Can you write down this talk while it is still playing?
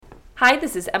Hi,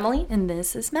 this is Emily. And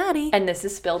this is Maddie. And this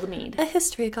is Spill the Mead, a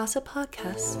history gossip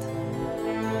podcast.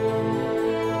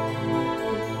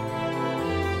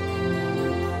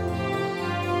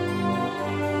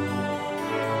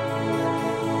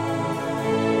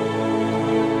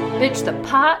 Bitch, the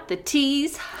pot, the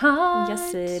tea's hot.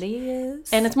 Yes, it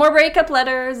is. And it's more breakup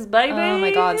letters, baby. Oh my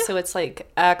god, so it's like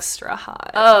extra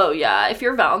hot. Oh yeah, if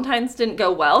your Valentine's didn't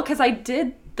go well, because I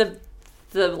did the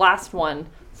last one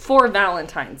for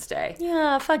Valentine's Day.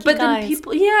 Yeah, fuck you but guys. then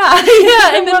people,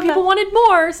 and then people wanted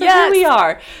more, so here we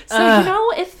are. So you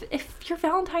know, if your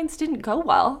Valentine's didn't go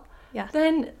well,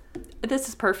 then this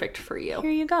is perfect for you. Here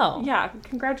you go. Yeah,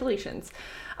 congratulations.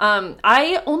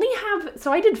 I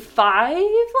did 5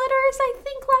 letters, I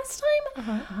think, last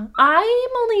time.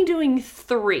 I'm only doing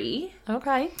 3.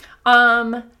 Okay.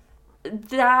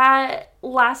 That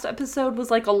last episode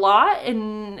was like a lot,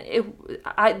 and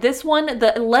this one,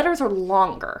 the letters are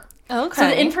longer. Okay. So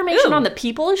the information on the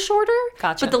people is shorter,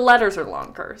 Gotcha. but the letters are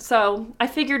longer. So I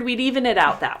figured we'd even it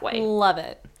out that way. Love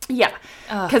it. Yeah,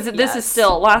 because this is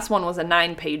still, last one was a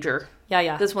 9-pager.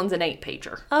 Yeah. This one's an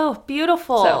 8-pager. Oh,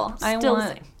 beautiful. So, I still want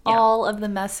the same. Yeah. all of the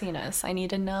messiness. I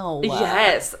need to know.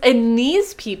 Yes. And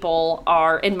these people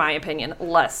are, in my opinion,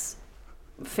 less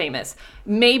famous.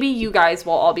 Maybe you guys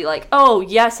will all be like, oh,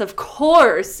 yes, of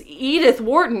course, Edith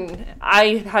Wharton.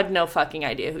 I had no fucking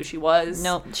idea who she was.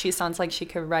 Nope. She sounds like she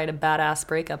could write a badass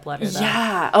breakup letter, though.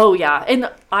 Yeah. Oh, yeah. And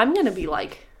I'm going to be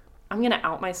like, I'm going to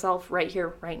out myself right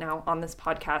here, right now on this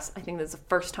podcast. I think this is the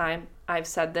first time I've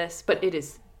said this, but it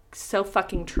is so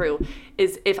fucking true,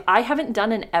 is if I haven't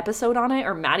done an episode on it,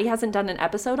 or Maddie hasn't done an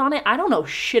episode on it, I don't know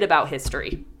shit about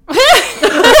history.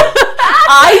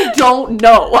 I don't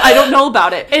know. I don't know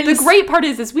about it. The great part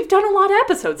is we've done a lot of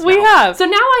episodes now. We have. So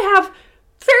now I have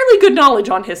fairly good knowledge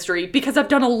on history because I've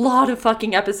done a lot of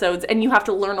fucking episodes, and you have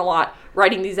to learn a lot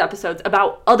writing these episodes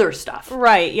about other stuff.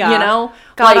 Right, yeah. You know?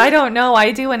 God, I don't know.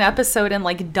 I do an episode and,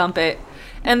 like, dump it.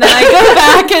 And then I go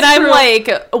back and I'm like,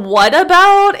 what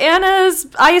about Anna's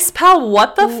ice pal?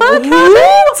 What the fuck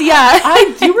happened? Yeah.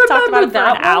 I do remember Talked about it for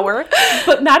that an hour.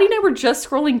 But Maddie and I were just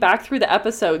scrolling back through the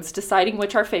episodes, deciding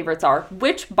which our favorites are.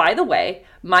 Which, by the way,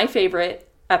 my favorite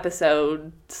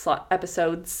episodes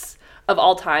of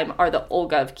all time are the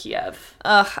Olga of Kiev.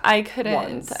 Ugh, I couldn't.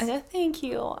 Ones. Thank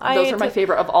you. Those are my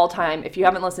favorite of all time. If you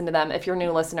haven't listened to them, if you're a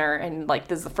new listener and like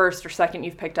this is the first or second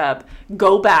you've picked up,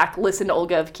 go back, listen to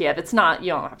Olga of Kiev. It's not,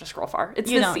 you don't have to scroll far.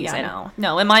 It's this season. Yeah,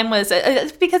 no, and mine was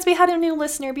because we had a new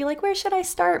listener be like, where should I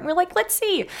start? And we're like, let's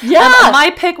see. Yeah.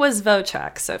 My pick was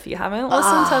Wojciech. So if you haven't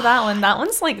listened to that one,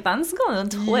 that's going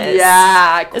to twist.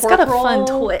 Yeah. It's got a fun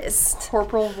twist.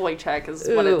 Corporal Wojciech is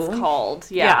what it's called.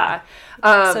 Yeah.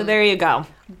 So there you go.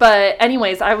 But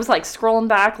anyways, I was like scrolling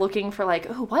back looking for like,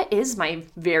 oh, what is my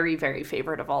very, very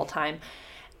favorite of all time?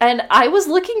 And I was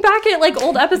looking back at like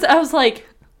old episodes. I was like,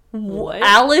 what?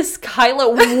 Alice Kyla,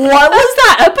 what was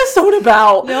that episode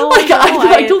about?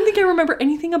 I don't think I remember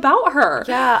anything about her.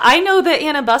 Yeah, I know that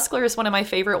Anna Buskler is one of my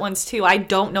favorite ones too. I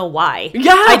don't know why.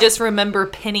 Yeah. I just remember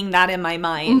pinning that in my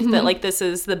mind that like this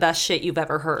is the best shit you've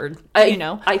ever heard.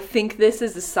 I think this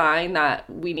is a sign that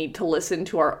we need to listen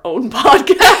to our own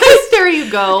podcast. There you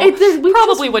go. We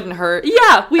probably wouldn't hurt.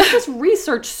 Yeah, we just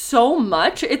researched so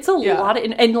much. It's a lot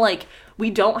of, and like we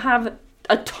don't have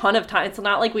a ton of time. It's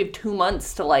not like we have 2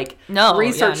 months to like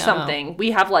research something.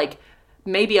 We have like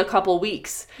maybe a couple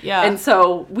weeks. Yeah. And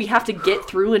so we have to get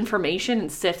through information and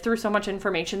sift through so much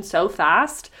information so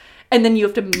fast. And then you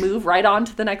have to move right on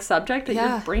to the next subject that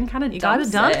your brain kind of dumps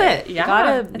You gotta dump it. Yeah, you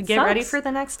gotta get ready for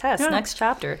the next test, next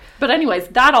chapter. But anyways,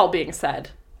 that all being said,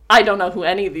 I don't know who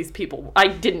any of these people, I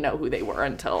didn't know who they were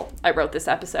until I wrote this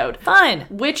episode. Fun.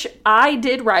 Which I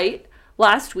did write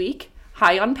last week,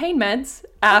 high on pain meds,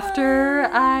 after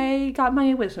I got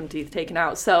my wisdom teeth taken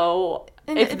out. So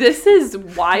if this is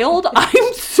wild,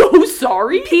 I'm so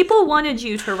sorry. People wanted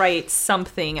you to write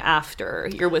something after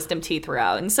your wisdom teeth were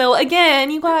out. And so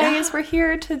again, you guys, we're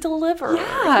here to deliver.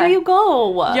 Yeah. Here you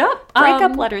go. Yep.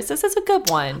 Breakup letters. This is a good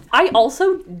one. I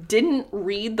also didn't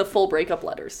read the full breakup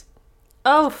letters.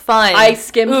 Oh, fun. I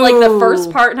skimmed like the first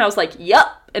part and I was like,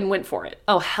 yup, and went for it.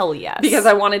 Oh, hell yes. Because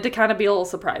I wanted to kind of be a little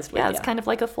surprised with it's kind of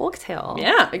like a folktale.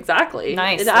 Yeah, exactly.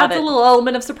 Nice. It adds a little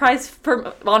element of surprise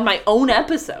on my own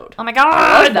episode. Oh my God.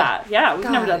 I love that. Yeah, we've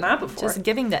never done that before. Just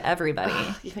giving to everybody.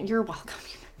 You're welcome.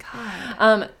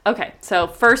 God. Okay, so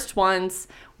first ones,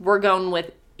 we're going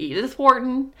with Edith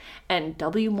Wharton and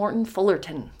W. Morton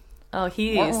Fullerton. Oh,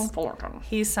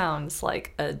 he sounds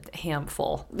like a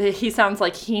handful. He sounds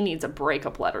like he needs a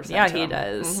breakup letter sent to him.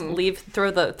 Does.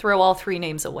 Throw all 3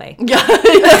 names away.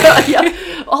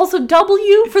 Yeah. Also,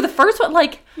 W for the first one,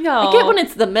 like, I get when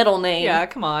it's the middle name. Yeah,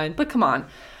 come on. But come on.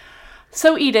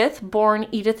 So Edith, born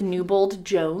Edith Newbold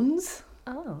Jones,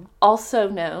 Oh. also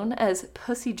known as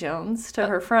Pussy Jones to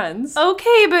her friends.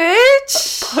 Okay,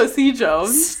 bitch. Pussy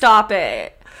Jones. Stop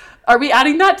it. Are we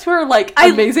adding that to our, like,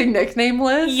 amazing nickname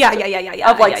list? Yeah.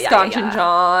 Of, like, Staunch and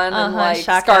John and, like,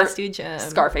 Jim.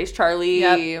 Scarface Charlie.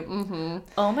 Yep. Mm-hmm.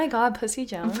 Oh my God, Pussy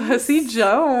Jones. Pussy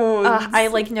Jones. I,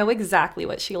 like, know exactly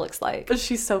what she looks like.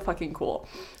 She's so fucking cool.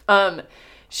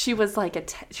 She was,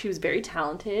 like, she was very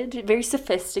talented, very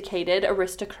sophisticated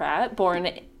aristocrat, born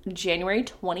January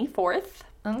 24th.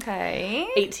 Okay.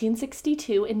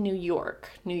 1862 in New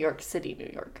York City, New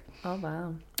York. Oh,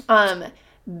 wow.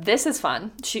 This is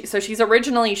fun. She's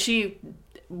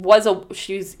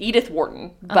Edith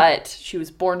Wharton, but she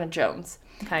was born a Jones.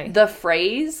 Okay. The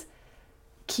phrase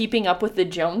 "keeping up with the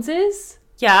Joneses"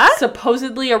 Yeah?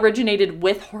 supposedly originated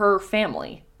with her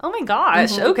family. Oh my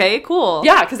gosh. Okay, cool.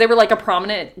 Yeah, because they were like a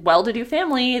prominent, well-to-do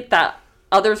family that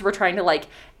others were trying to like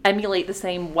emulate the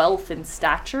same wealth and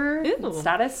stature and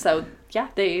status. So yeah,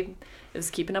 it was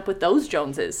keeping up with those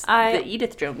Joneses, the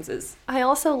Edith Joneses. I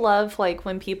also love, like,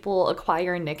 when people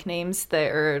acquire nicknames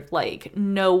that are, like,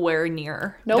 nowhere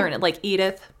near. Nope. They're like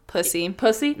Edith, Pussy.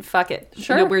 Fuck it.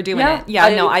 Sure. No, we're doing Yeah. it. Yeah,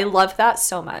 I love that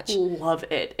so much. Love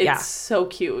it. It's so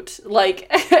cute. Like,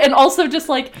 and also just,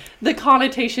 like, the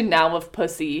connotation now of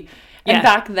pussy. And Yeah.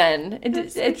 back then,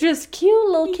 it's just cute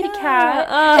little kitty cat.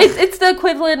 Ugh. It's the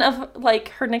equivalent of, like,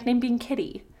 her nickname being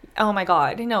Kitty. Oh my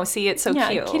God. No, see, it's so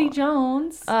cute. Kitty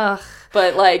Jones. Ugh.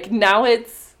 But, like, now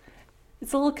it's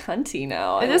a little cunty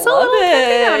now. It is a little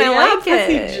cunty now, and I like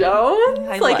Pussy it. Jones.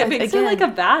 I it makes her, like, a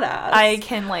badass. I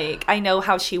can, like, I know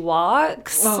how she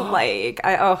walks. Oh. Like,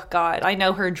 oh God, I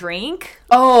know her drink.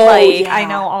 Oh, Like, yeah. I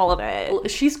know all of it.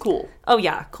 She's cool. Oh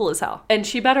yeah, cool as hell. And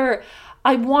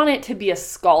I want it to be a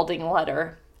scalding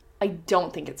letter. I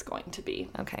don't think it's going to be.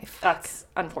 Okay. That's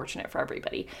unfortunate for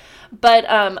everybody. But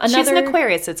another... She's an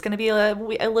Aquarius. It's going to be a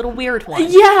little weird one.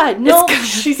 Yeah, no,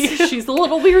 she's a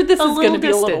little weird. This is going to be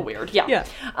a little distant. weird. Yeah.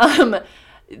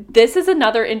 This is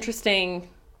another interesting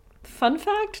fun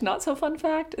fact. Not so fun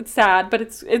fact. It's sad, but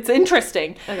it's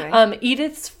interesting. Okay.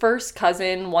 Edith's first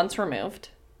cousin, once removed.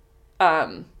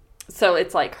 So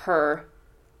it's like her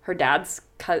dad's...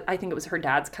 I think it was her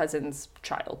dad's cousin's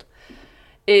child.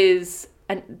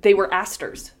 And they were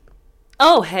Astors.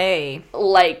 Oh, hey.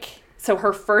 Like, so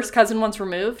her first cousin once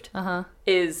removed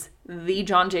is the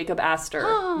John Jacob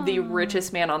Astor, the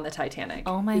richest man on the Titanic.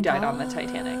 Oh my God. Who died on the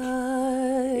Titanic.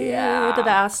 Yeah. The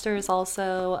Astors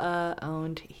also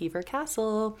owned Hever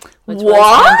Castle, which What?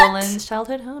 was Anne Boleyn's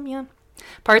childhood home, yeah.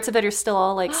 Parts of it are still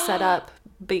all, like, set up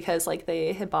because, like,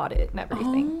 they had bought it and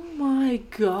everything. Oh my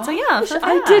God. So, yeah, fun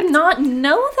I fact. did not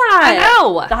know that. I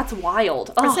know. That's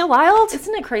wild. Isn't it wild?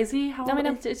 Isn't it crazy how No, I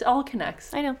know. it all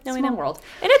connects? I know. No, I Small know. world.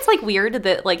 And it's, like, weird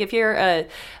that, like, if you're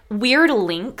weird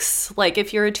links, like,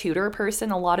 if you're a Tudor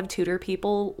person, a lot of Tudor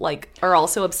people, like, are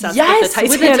also obsessed Yes,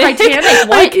 with with the the Titanic. Titanic.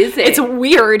 What is it? It's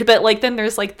weird, but, like, then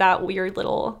there's, like, that weird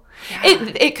little... Yeah.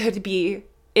 It could be...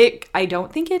 I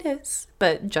don't think it is,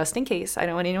 but just in case, I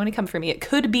don't want anyone to come for me. It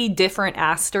could be different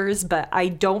Astors, but I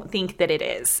don't think that it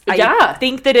is. Yeah. I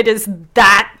think that it is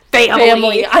that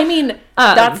family. I mean,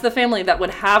 that's the family that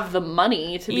would have the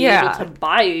money to be Yeah. able to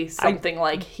buy something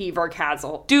like Hever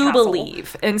Castle. Do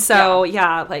believe. And so,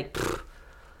 yeah, like... pfft,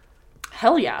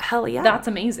 Hell yeah. Hell yeah. That's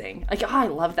amazing. Like, I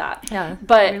love that. yeah,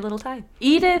 But every little tie.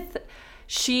 Edith,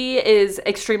 she is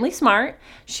extremely smart.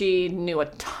 She knew a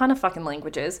ton of fucking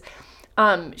languages.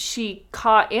 She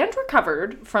caught and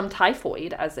recovered from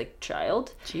typhoid as a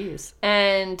child. Jeez.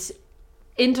 And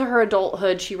into her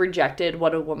adulthood, she rejected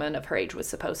what a woman of her age was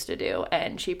supposed to do.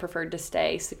 And she preferred to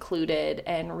stay secluded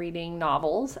and reading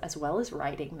novels as well as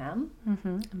writing them.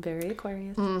 Mm-hmm. Very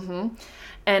Aquarius. Mm-hmm.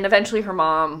 And eventually her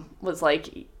mom was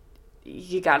like,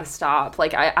 you gotta stop.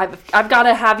 Like, I've got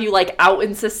to have you, like, out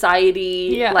in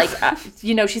society. Yeah. Like,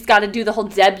 she's got to do the whole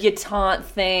debutante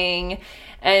thing.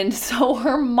 And so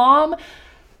her mom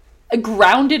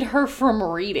grounded her from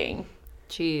reading.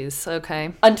 Jeez.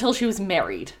 Okay. Until she was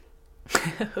married.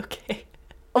 Okay.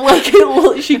 Like,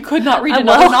 she could not read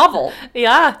another novel.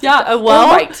 Yeah. Yeah. Well.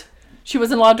 Or write. She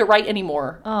wasn't allowed to write any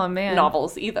more Oh man.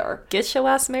 novels either. Get your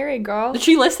ass married, girl.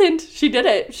 She listened. She did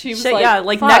it. She was Shit, like, yeah,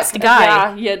 like, fuck. next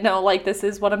guy. Yeah, no, like, this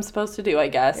is what I'm supposed to do, I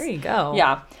guess. There you go.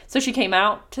 Yeah. So she came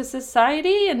out to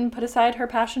society and put aside her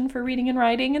passion for reading and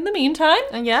writing in the meantime.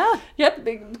 Yeah. Yep.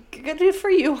 Good for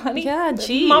you, honey. Yeah,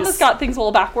 geez. Mama's got things a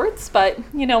little backwards, but,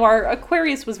 our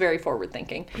Aquarius was very forward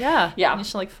thinking. Yeah. Yeah. You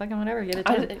should, like, fucking whatever. Get it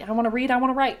done. I want to read, I want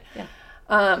to write.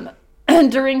 Yeah.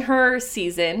 During her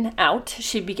season out,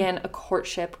 she began a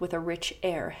courtship with a rich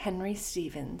heir, Henry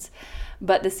Stevens.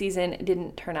 But the season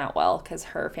didn't turn out well because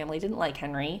her family didn't like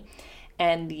Henry.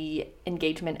 and the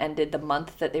engagement ended the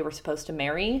month that they were supposed to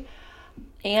marry.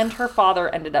 And her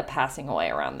father ended up passing away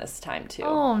around this time, too.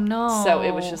 Oh, no. So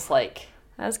it was just like...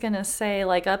 I was going to say,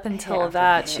 like, up until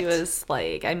that, she was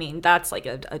like, I mean, that's like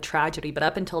a tragedy. But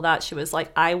up until that, she was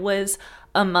like, I was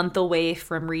a month away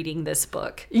from reading this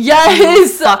book.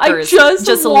 Yes! I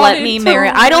just let me marry.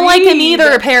 I don't like him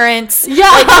either, parents.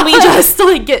 Yeah. Like, can we just,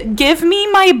 like, give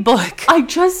me my book? I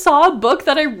just saw a book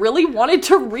that I really wanted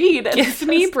to read. And give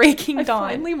me Breaking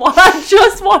Dawn. I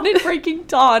just wanted Breaking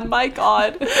Dawn. My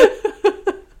God.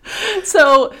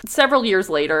 So, several years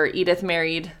later, Edith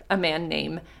married a man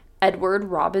named Edward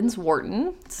Robbins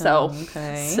Wharton. So,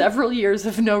 several years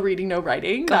of no reading, no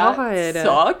writing. God. That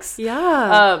sucks.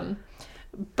 Yeah.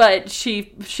 But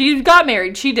she got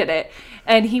married. She did it.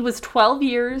 And he was 12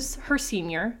 years her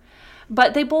senior.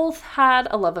 But they both had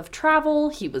a love of travel.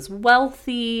 He was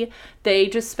wealthy. They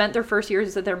just spent their first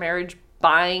years of their marriage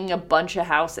buying a bunch of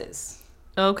houses.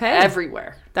 Okay.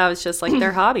 Everywhere. That was just like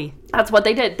their hobby. That's what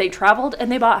they did. They traveled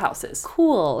and they bought houses.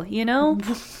 Cool, you know?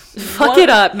 Fuck it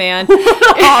up, man.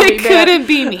 It couldn't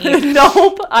be me.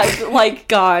 Nope.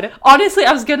 God. Honestly,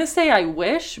 I was going to say I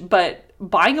wish, but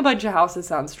buying a bunch of houses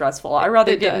sounds stressful. I'd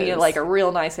rather get me like a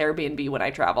real nice Airbnb when I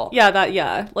travel.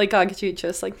 Yeah. Like, God, could you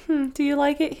just like, do you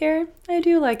like it here? I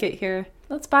do like it here.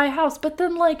 Let's buy a house. But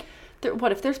then, like,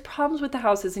 what if there's problems with the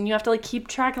houses and you have to, like, keep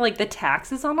track of, like, the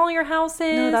taxes on all your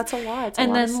houses? No, that's a lot.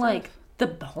 And then, like, the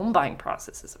home buying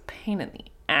process is a pain in the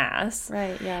ass.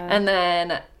 Right, yeah. And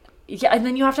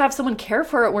then you have to have someone care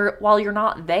for it while you're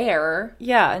not there.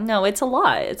 Yeah, no, it's a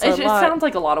lot. It sounds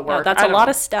like a lot of work. Yeah, that's a lot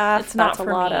of staff. It's not for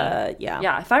me. Yeah.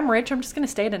 Yeah, if I'm rich, I'm just going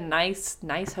to stay at a nice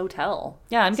hotel.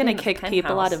 Yeah, I'm going to kick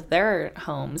people out of their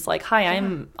homes. Like, hi,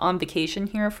 I'm on vacation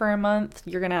here for a month.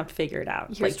 You're going to have to figure it out.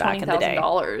 Here's like, back in the day.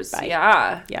 $20,000.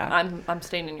 Yeah. I'm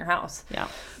staying in your house. Yeah.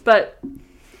 But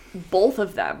both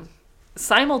of them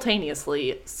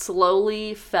simultaneously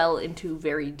slowly fell into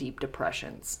very deep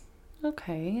depressions.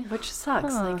 Okay. Which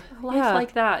sucks. Huh. Like, a life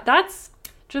like that. That's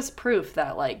just proof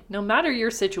that, like, no matter your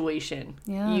situation,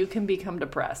 you can become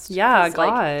depressed. Yeah, God.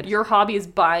 Like, your hobby is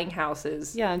buying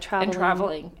houses. Yeah, and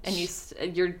traveling. And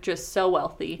you're just so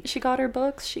wealthy. She got her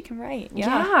books. She can write.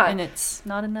 Yeah. And it's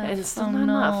not enough. And it's still not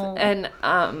enough.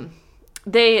 And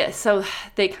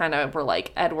they kind of were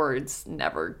like, Edward's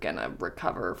never gonna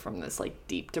recover from this, like,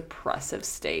 deep depressive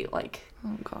state. Like,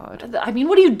 oh God. I mean,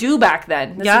 what do you do back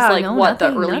then? This is like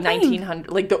the early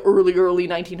 1900s, like the early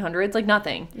 1900s, like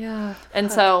nothing. Yeah.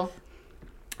 And so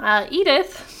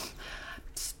Edith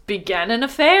began an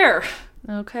affair.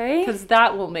 Okay. Because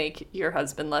that will make your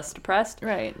husband less depressed.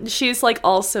 Right. She's like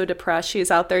also depressed. She's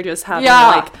out there just having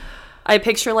like, I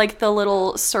picture like the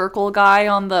little circle guy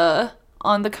on the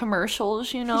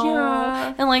commercials, you know?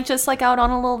 Yeah. And, like, just, like, out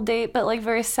on a little date, but, like,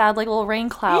 very sad, like, little rain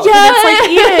cloud. Yes! And it's like,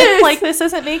 Edith, like, this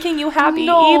isn't making you happy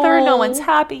either. No one's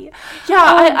happy. Yeah,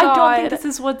 I don't think this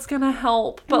is what's gonna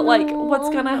help. But, like, what's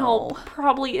gonna help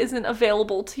probably isn't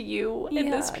available to you in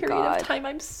this period of time.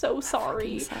 I'm so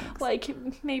sorry. Like,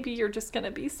 maybe you're just gonna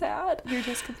be sad. You're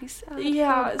just gonna be sad.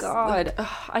 Yeah. Oh, God.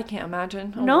 I can't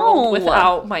imagine a world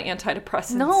without my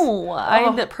antidepressants.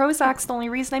 No. The Prozac's the only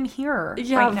reason I'm here.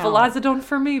 Yeah, right now. Vilazodone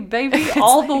for me, baby,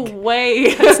 all the way.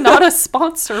 It's not a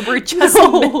sponsor. We're just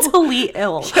mentally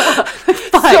ill. Yeah.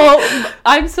 So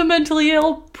I'm so mentally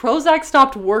ill. Prozac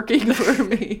stopped working for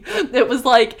me. It was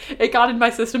like, it got in my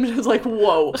system and it was like,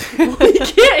 whoa, we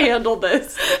can't handle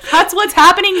this. That's what's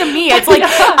happening to me. It's like,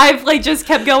 I've like just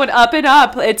kept going up and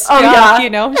up. It's, you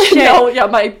know, shit. No, yeah,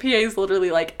 my PA is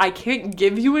literally like, I can't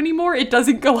give you any more. It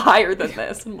doesn't go higher than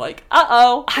this. I'm like,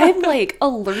 uh-oh. I'm like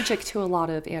allergic to a lot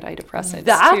of antidepressants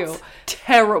That's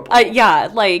terrible.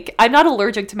 Like I'm not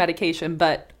allergic to medication,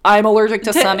 but I'm allergic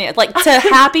to some, like to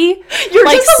happy. You're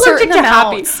like, just allergic to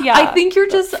amounts. happy. Yeah, I think you're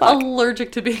just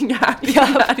allergic to being happy.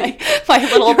 Yeah, my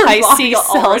little Pisces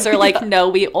cells are like, no,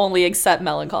 we only accept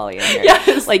melancholy in here.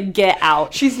 Yes, like get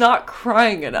out. She's not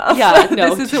crying enough. Yeah,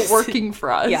 no, this isn't working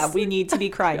for us. Yeah, we need to be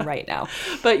crying right now.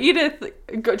 But Edith,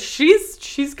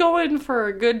 she's going for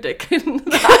a good dick. That's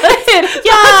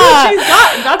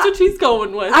what she's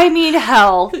going with. I mean,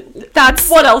 hell,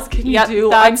 that's what else can you do?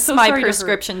 That's my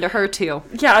prescription to her too.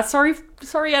 Yeah, sorry,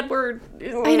 Edward.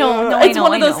 I know. No, it's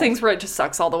one of those things where it just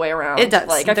sucks all the way around. It does.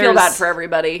 Like, I feel bad for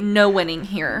everybody. No winning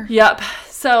here. Yep.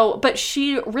 So, but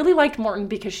she really liked Morton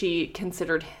because she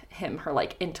considered him her,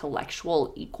 like,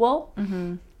 intellectual equal.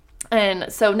 Mm-hmm.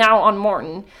 And so now on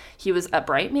Morton, he was a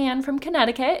bright man from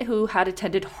Connecticut who had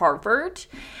attended Harvard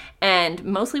and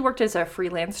mostly worked as a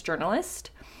freelance journalist.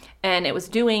 And it was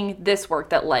doing this work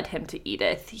that led him to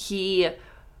Edith. He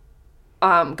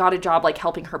got a job like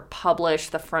helping her publish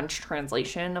the French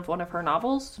translation of one of her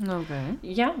novels. Okay.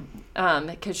 Yeah,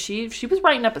 because she was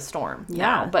writing up a storm. Yeah.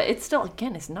 now, but it still,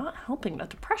 again, is not helping the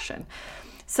depression.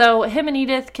 So him and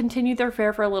Edith continued their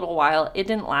affair for a little while. It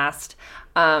didn't last.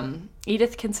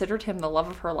 Edith considered him the love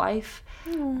of her life,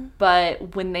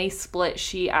 but when they split,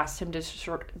 she asked him to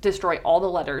destroy all the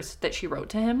letters that she wrote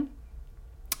to him.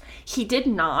 He did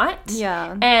not.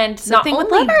 Yeah. And not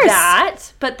only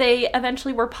that, but they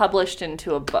eventually were published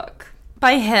into a book.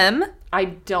 By him? I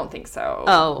don't think so.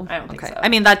 Oh, I don't think so. I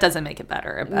mean, that doesn't make it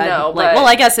better. No, like, well,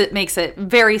 I guess it makes it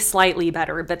very slightly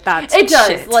better, but that's it does.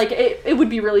 shit. Like, it would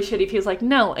be really shitty if he was like,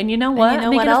 no, and you know what? you know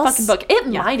Make what it else? a fucking book. It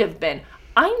might have been.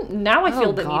 I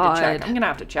feel the need to check. God. I'm gonna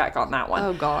have to check on that one.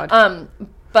 Oh, God.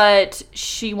 But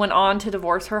she went on to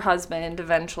divorce her husband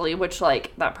eventually, which,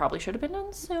 like, that probably should have been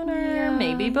done sooner. Yeah,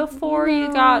 maybe before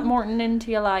you got Morton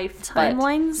into your life. but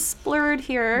Timeline's blurred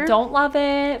here. Don't love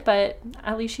it, but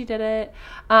at least she did it.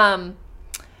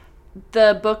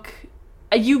 The book,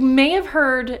 you may have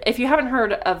heard, if you haven't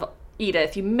heard of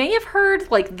Edith, you may have heard,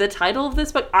 like, the title of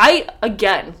this book. I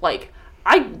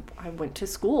went to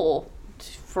school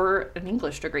for an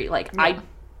English degree. Like, Yeah. I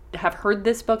have heard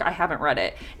this book. I haven't read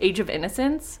it. Age of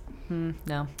Innocence.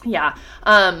 No. Yeah.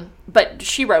 But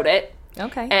she wrote it.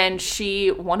 Okay. And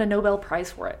she won a Nobel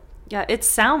Prize for it. Yeah, it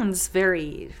sounds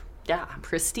very Yeah.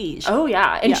 prestige. Oh,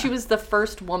 yeah. And Yeah. she was the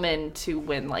first woman to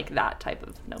win, like, that type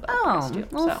of Nobel Prize, too.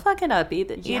 Well, So. fuck it up,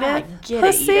 Edith. Yeah, get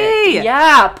Pussy. it, Edith.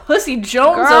 Yeah, Pussy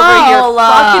Jones Girl, over here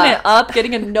fucking it up,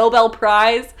 getting a Nobel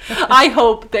Prize. I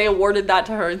hope they awarded that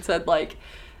to her and said, like,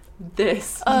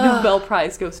 this Nobel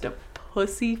Prize goes to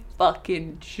Pussy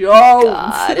fucking Jones.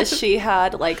 God, she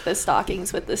had, like, the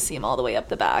stockings with the seam all the way up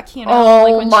the back, you know? Oh,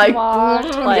 like when my she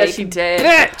walked, God. like, Yeah, she did.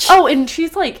 Bitch. Oh, and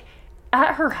she's, like,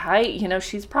 at her height, you know,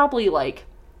 she's probably, like,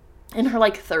 in her,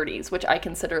 like, 30s, which I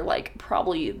consider, like,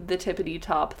 probably the tippity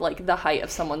top, like, the height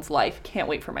of someone's life. Can't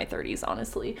wait for my 30s,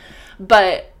 honestly.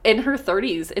 But in her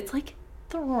 30s, it's, like,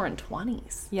 the roaring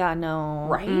 20s. Yeah, no.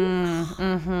 Right?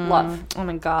 Mm-hmm. Love. Oh,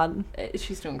 my God.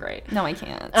 She's doing great. No, I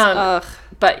can't. Ugh.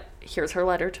 But here's her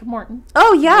letter to Morton.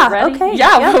 Oh, yeah. You ready? Okay.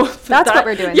 Yeah. Yep. well, That's what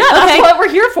we're doing. Yeah, that's Okay. what we're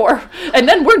here for. And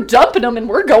then we're dumping them and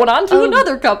we're going on to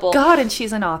another couple. God, and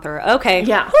she's an author. Okay.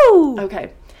 Yeah. Woo.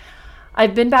 Okay.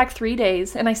 I've been back 3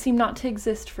 days and I seem not to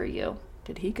exist for you.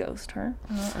 Did he ghost her?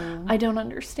 I don't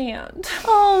understand.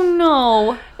 Oh,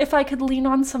 no. If I could lean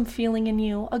on some feeling in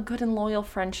you, a good and loyal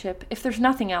friendship, if there's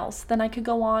nothing else, then I could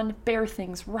go on, bear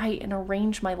things right, and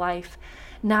arrange my life.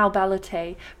 Now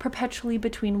balloté, perpetually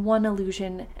between one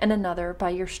illusion and another by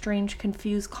your strange,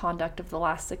 confused conduct of the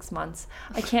last 6 months.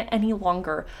 I can't any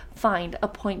longer find a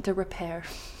point de repair.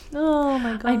 Oh,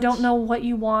 my God. I don't know what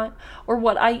you want or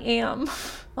what I am.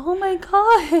 Oh, my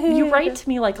God. You write to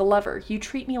me like a lover. You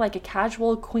treat me like a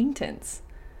casual acquaintance.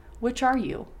 Which are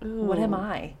you? What am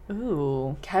I?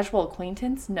 Ooh. Casual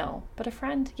acquaintance? No. But a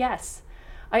friend? Yes.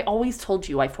 I always told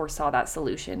you I foresaw that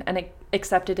solution and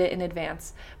accepted it in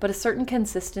advance. But a certain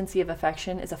consistency of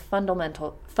affection is a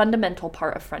fundamental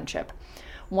part of friendship.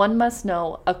 One must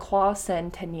know à quoi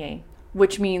s'en tenir,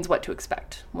 which means what to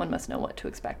expect. One must know what to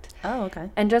expect. Oh, okay.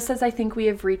 And just as I think we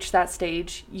have reached that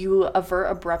stage, you avert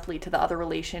abruptly to the other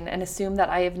relation and assume that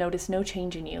I have noticed no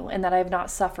change in you and that I have not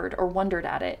suffered or wondered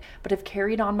at it, but have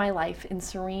carried on my life in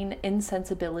serene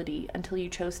insensibility until you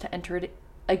chose to enter it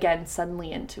again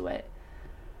suddenly into it.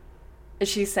 Is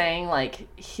she saying, like,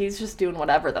 he's just doing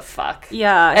whatever the fuck?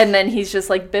 Yeah. And then he's just,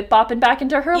 like, bip-bopping back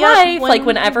into her Yep, life, when- like,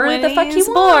 whenever when the fuck he he's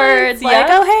wants. Like,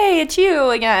 oh, hey, it's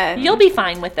you again. You'll be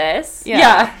fine with this.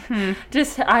 Yeah.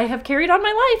 Just, I have carried on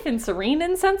my life in serene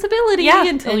insensibility Yeah,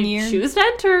 until and you you're- choose to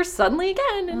enter suddenly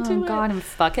again into Oh, it. God, and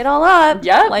fuck it all up.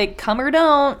 Yep. Like, come or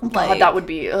don't. God, Like, that would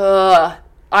be,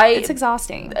 it's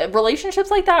exhausting. relationships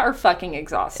like that are fucking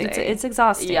exhausting. It's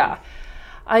exhausting. Yeah.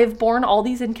 I have borne all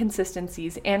these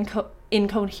inconsistencies and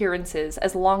incoherences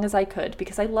as long as I could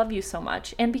because I love you so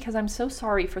much and because I'm so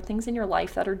sorry for things in your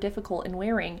life that are difficult and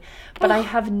wearing, but I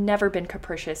have never been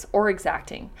capricious or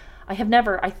exacting. I have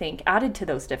never, I think, added to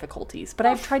those difficulties, but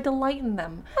I've tried to lighten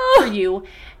them for you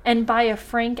and by a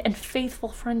frank and faithful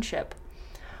friendship.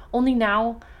 Only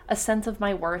now, a sense of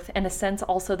my worth and a sense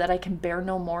also that I can bear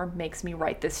no more makes me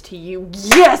write this to you.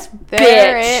 Yes, There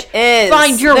bitch! it is.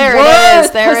 Find your There it worth,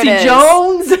 is. There it Pussy is.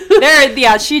 Jones! There,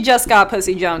 yeah, she just got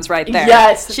Pussy Jones right there.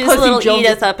 Yes, she's Pussy little Jones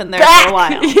Edith is up in there back. for a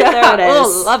while. Yeah, There it is.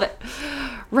 oh, love it.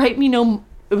 Write me no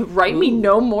Write me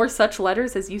no more such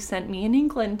letters as you sent me in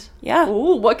England. Yeah.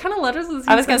 Ooh, what kind of letters is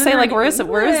he I was gonna sending say, her like, in where's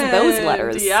those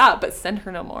letters? Yeah, but send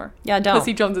her no more. Yeah, don't.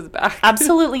 Pussy Jones is back.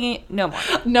 Absolutely no more.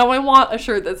 No, I want a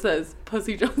shirt that says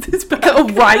Pussy Jones is back.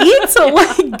 Right? Oh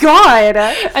my god.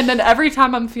 And then every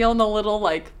time I'm feeling a little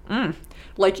like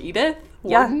Edith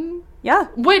Wharton. Yeah.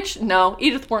 Which, no,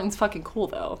 Edith Wharton's fucking cool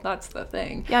though. That's the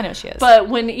thing. Yeah, I know she is. But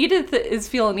when Edith is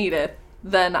feeling Edith,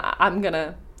 then I'm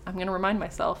gonna remind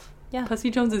myself. Yeah. Pussy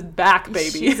Jones is back,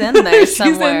 baby. She's in there somewhere.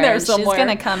 She's in there somewhere. She's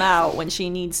gonna come out when she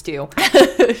needs to.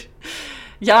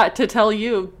 Yeah, to tell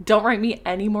you, don't write me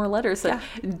any more letters.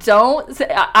 Don't say,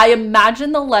 I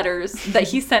imagine the letters that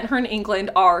he sent her in England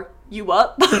are, you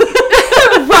up?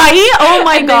 Right? Oh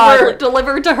my god. They were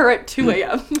delivered to her at 2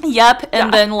 a.m. Yep.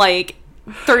 And then like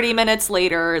 30 minutes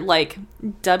later, like,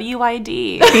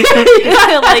 WID.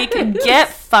 Like, get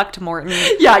fucked, Morton.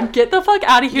 Yeah, get the fuck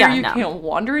out of here. Yeah, You no. can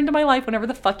wander into my life whenever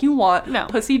the fuck you want. No.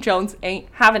 Pussy Jones ain't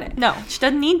having it. No, she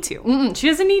doesn't need to. She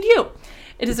doesn't need you.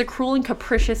 It is a cruel and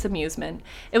capricious amusement.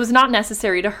 It was not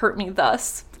necessary to hurt me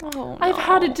thus. Oh, no. I've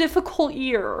had a difficult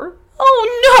year.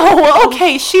 Oh, no.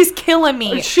 Okay, she's killing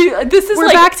me. We're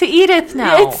like, back to Edith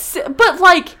now. But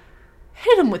like,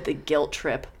 hit him with the guilt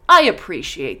trip. I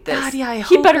appreciate this. God, yeah, I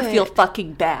he hope better it. feel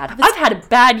fucking bad. I've had a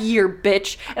bad year,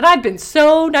 bitch, and I've been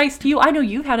so nice to you. I know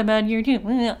you've had a bad year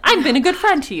too. I've been a good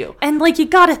friend to you. And, like, you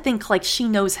gotta think, like, she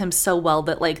knows him so well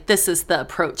that, like, this is the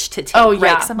approach to take. Oh, right?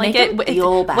 yeah. 'Cause I'm like, Make him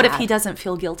feel what if bad. he doesn't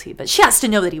feel guilty? But she has to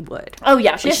know that he would. Oh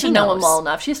yeah, she Like, has she to know him knows. well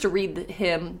enough. She has to read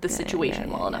the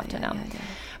situation well enough to know.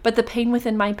 But the pain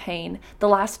within my pain, the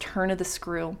last turn of the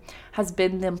screw, has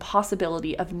been the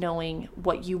impossibility of knowing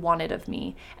what you wanted of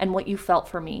me and what you felt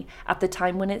for me at the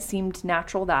time when it seemed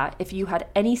natural that, if you had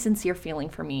any sincere feeling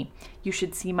for me, you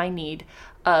should see my need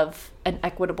of an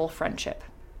equitable friendship.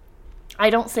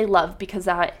 I don't say love because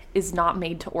that is not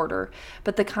made to order,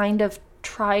 but the kind of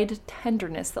tried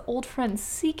tenderness that old friends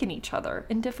seek in each other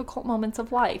in difficult moments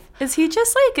of life. Is he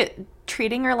just, like,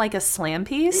 treating her like a slam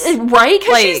piece? Right?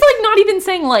 Because she's, like, not even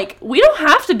saying, like, we don't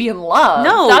have to be in love.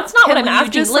 No, That's not what I'm can you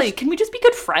asking. just, Like, like- can we just be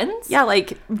good friends? Yeah,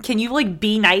 like, can you, like,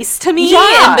 be nice to me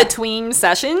Yeah. in between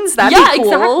sessions? That'd Yeah, be cool.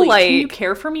 exactly. Like, can you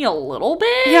care for me a little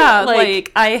bit? yeah,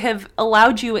 like, I have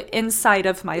allowed you inside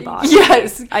of my body.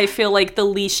 Yes. I feel like the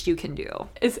least you can do.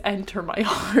 Is enter my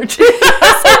heart.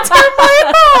 My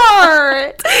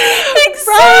heart.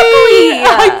 Exactly.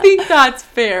 I think that's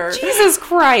fair. Jesus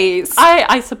Christ.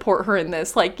 I support her in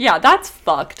this. Like, yeah, that's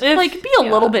fucked. Like, be a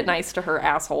little bit nice to her,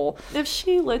 asshole. If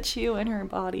she lets you in her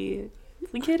body,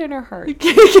 get in her heart.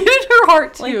 Get in her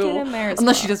heart, too. Like, get in there as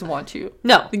Unless well. she doesn't want you.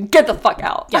 No. Then get the fuck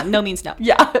out. Yeah, no means no.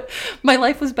 Yeah. My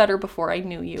life was better before I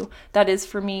knew you. That is,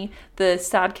 for me, the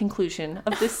sad conclusion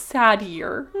of this sad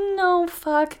year. No,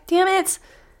 fuck. Damn it.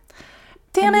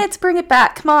 Damn it. Bring it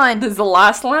back. Come on. This is the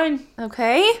last line.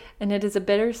 Okay. And it is a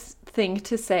bitter thing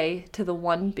to say to the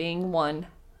one being one.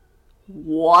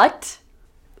 What?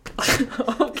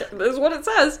 Okay, this is what it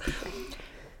says.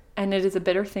 And it is a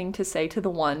bitter thing to say to the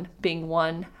one being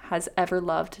one has ever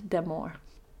loved d'amour.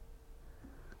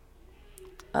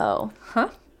 Oh. Huh?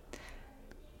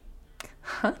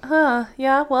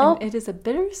 Yeah, well, And it is a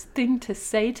bitter thing to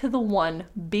say to the one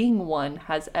being one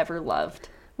has ever loved.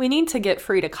 we need to get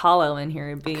Frida Kahlo in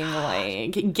here being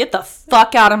like, get the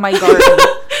fuck out of my garden.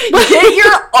 Get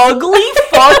your ugly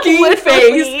fucking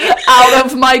face out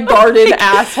of my garden,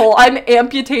 asshole. I'm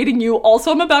amputating you.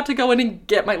 Also, I'm about to go in and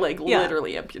get my leg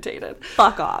literally amputated.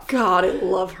 Fuck off. God, I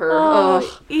love her. Oh,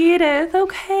 Ugh. Edith.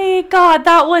 Okay. God,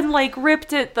 that one like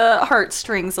ripped at the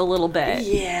heartstrings a little bit.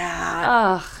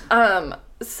 Yeah. Ugh.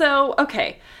 So,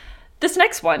 okay. This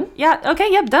next one, Yeah.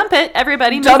 Okay. Yep. Dump it,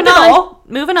 everybody. Dump Moving it on. all.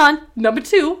 Moving on. number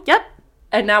 2. Yep.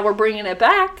 And now we're bringing it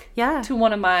back Yeah. to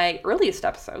one of my earliest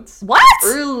episodes. What?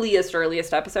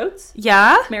 Earliest episodes.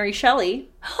 Yeah. Mary Shelley.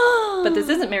 But this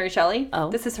isn't Mary Shelley. Oh.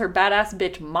 This is her badass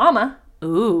bitch mama,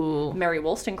 Ooh. Mary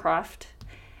Wollstonecraft.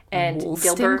 And Gilbert.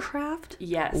 Wollstonecraft?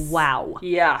 Yes. Wow.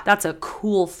 Yeah. That's a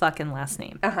cool fucking last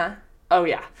name. Uh-huh. Oh,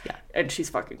 yeah. Yeah. And she's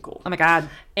fucking cool. Oh my god.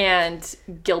 And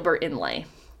Gilbert Inlay.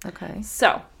 Okay.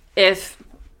 So, if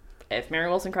Mary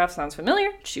Wollstonecraft sounds familiar,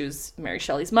 she was Mary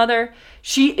Shelley's mother.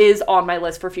 She is on my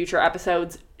list for future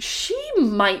episodes. She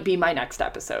might be my next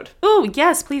episode. Ooh,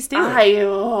 yes, please do.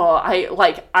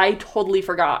 I totally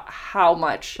forgot how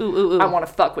much I want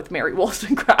to fuck with Mary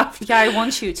Wollstonecraft. Yeah, I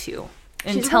want you to.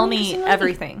 And She's tell really me interesting.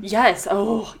 everything. Yes.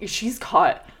 Oh, she's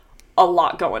got a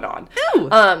lot going on. Ooh.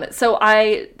 So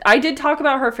I did talk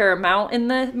about her a fair amount in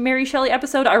the Mary Shelley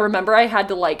episode. I remember I had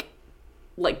to like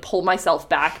pull myself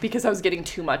back because I was getting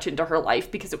too much into her life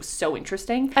because it was so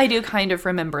interesting. I do kind of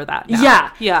remember that now.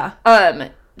 Yeah. Yeah.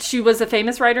 She was a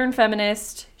famous writer and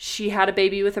feminist. She had a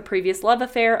baby with a previous love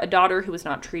affair, a daughter who was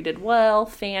not treated well,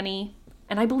 Fanny.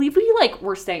 And I believe we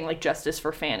were saying justice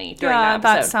for Fanny during that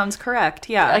episode. That sounds correct.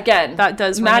 Yeah. Again, that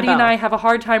does ring Maddie a bell. and I have a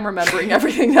hard time remembering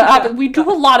everything that happened. We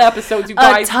do a lot of episodes, you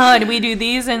guys. A ton. We do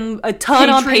these and a ton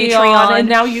on Patreon. And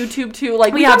now YouTube too.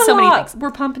 We have so many things.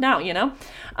 We're pumping out,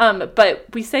 But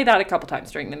we say that a couple times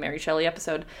during the Mary Shelley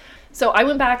episode. So I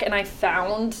went back and I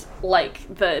found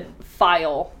the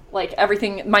file,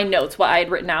 everything, my notes, what I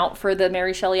had written out for the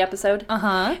Mary Shelley episode.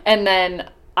 Uh-huh. And then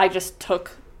I just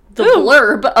took the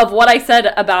blurb of what I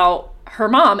said about her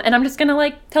mom, and I'm just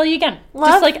gonna tell you again.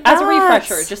 Love just as a that.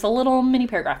 refresher, just a little mini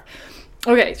paragraph.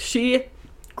 Okay, she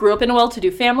grew up in a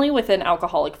well-to-do family with an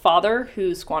alcoholic father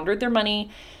who squandered their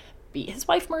money, beat his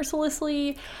wife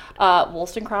mercilessly.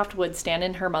 Wollstonecraft would stand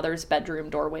in her mother's bedroom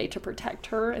doorway to protect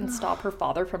her and stop her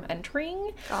father from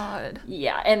entering. God.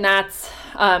 Yeah, and that's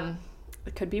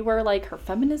it could be where her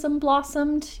feminism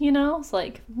blossomed, It's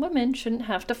women shouldn't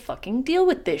have to fucking deal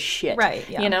with this shit. Right,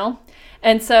 yeah.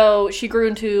 And so she grew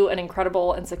into an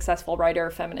incredible and successful writer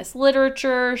of feminist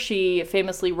literature. She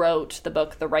famously wrote the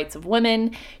book The Rights of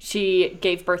Women. She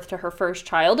gave birth to her first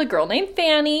child, a girl named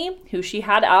Fanny, who she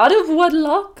had out of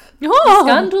wedlock. Oh.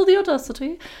 Scandal, the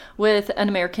audacity, with an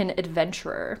American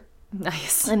adventurer.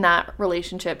 Nice. And that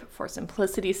relationship, for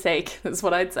simplicity's sake, is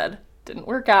what I'd said, didn't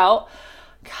work out.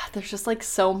 God, there's just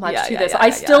so much to this.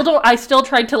 I still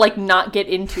tried to not get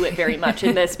into it very much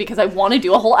in this because I want to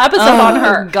do a whole episode on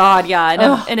her. God,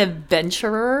 yeah. An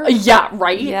adventurer. Yeah,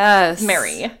 right? Yes.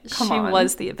 Mary. Come she on.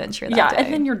 was the adventurer that day.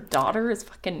 And then your daughter is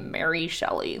fucking Mary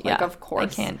Shelley. Of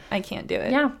course. I can't do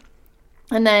it. Yeah.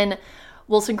 And then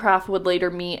Wollstonecraft would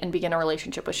later meet and begin a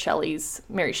relationship with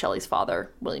Mary Shelley's father,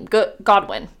 William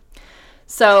Godwin.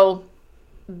 So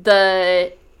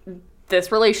this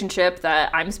relationship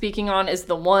that I'm speaking on is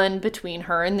the one between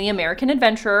her and the American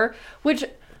adventurer, which,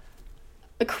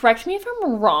 correct me if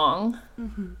I'm wrong,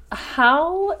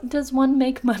 how does one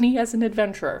make money as an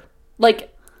adventurer?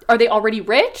 Are they already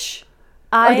rich?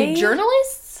 Are they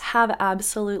journalists? Have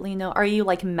absolutely no. Are you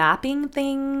mapping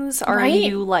things? Are Right.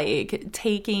 you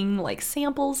taking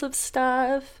samples of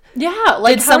stuff? Yeah.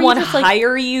 Did someone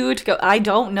hire you to go? I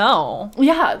don't know.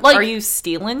 Yeah. Are you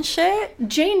stealing shit?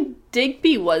 Jane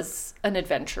Digby was an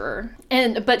adventurer,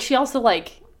 but she also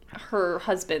her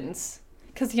husband's,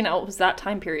 because it was that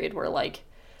time period where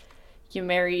you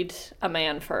married a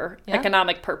man for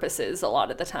economic purposes a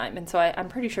lot of the time, and so I'm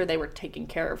pretty sure they were taking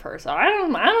care of her. So I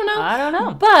don't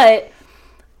know. But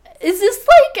is this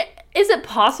is it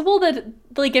possible that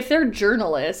if they're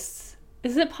journalists,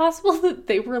 is it possible that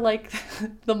they were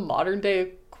the modern day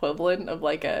equivalent of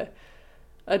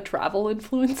a travel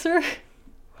influencer?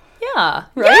 Yeah.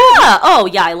 Right? Yeah. Oh,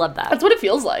 yeah, I love that. That's what it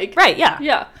feels like. Right, yeah.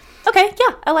 Yeah. Okay,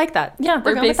 yeah, I like that. Yeah, We're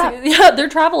they're going with that. basically they're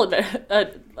travel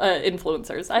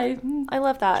influencers. I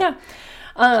love that.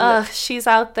 Yeah. She's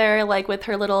out there with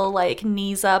her little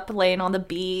knees up laying on the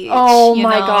beach. Oh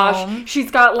my gosh. She's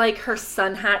got her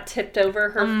sun hat tipped over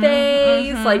her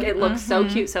face. It looks so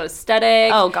cute, so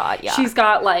aesthetic. Oh god, yeah. She's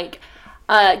got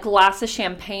a glass of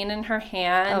champagne in her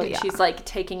hand. Oh, yeah. She's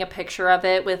taking a picture of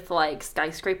it with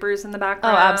skyscrapers in the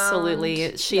background. Oh,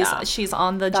 absolutely. She's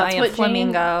on the giant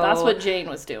flamingo. That's what Jane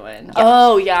was doing. Yeah.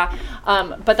 Oh yeah.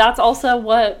 But that's also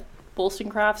what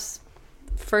Wollstonecraft's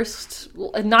first,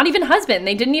 not even husband,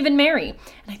 they didn't even marry, and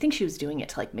I think she was doing it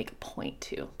to make a point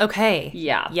too. Okay.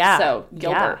 Yeah. So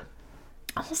Gilbert.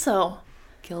 Yeah. Also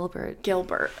Gilbert.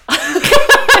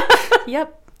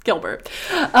 Yep. Gilbert.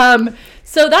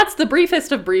 So that's the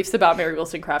briefest of briefs about Mary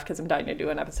Wollstonecraft, because I'm dying to do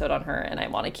an episode on her and I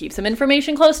want to keep some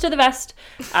information close to the vest.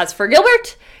 As for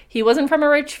Gilbert, he wasn't from a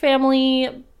rich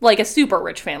family, a super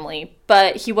rich family,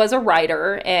 but he was a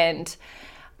writer, and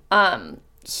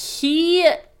he,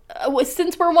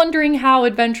 since we're wondering how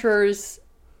adventurers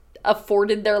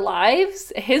afforded their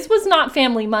lives, his was not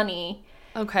family money.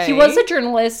 Okay. He was a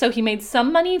journalist, so he made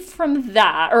some money from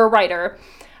that, or a writer.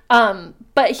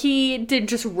 But he did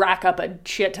just rack up a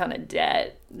shit ton of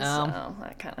debt. So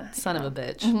that kind of son of a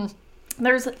bitch. Mm-hmm.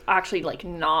 There's actually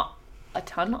not a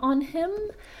ton on him.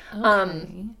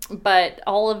 Okay. But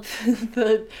all of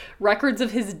the records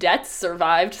of his debts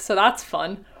survived, so that's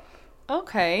fun.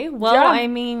 Okay. Well, Yeah. I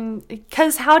mean,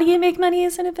 because how do you make money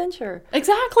as an adventurer?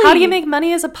 Exactly. How do you make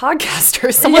money as a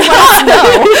podcaster? Someone let us know.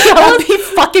 That would be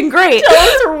fucking great. Tell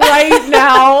us right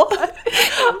now.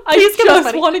 I give us just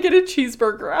money. want to get a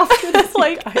cheeseburger after this.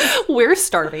 We're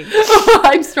starving.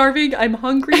 I'm starving. I'm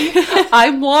hungry.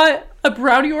 I want a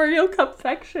brownie Oreo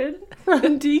confection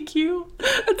from DQ.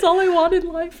 That's all I want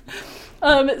in life.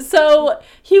 So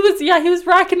he was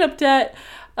racking up debt.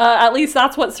 At least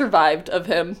that's what survived of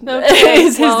him, Okay,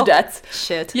 is his debts.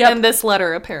 Shit. Yep. And this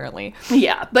letter, apparently.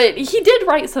 Yeah, but he did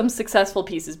write some successful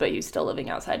pieces, but he was still living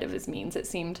outside of his means, it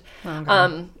seemed.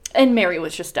 Okay. And Mary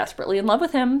was just desperately in love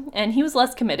with him, and he was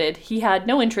less committed. He had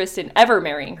no interest in ever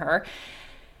marrying her.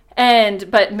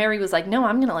 But Mary was like, no,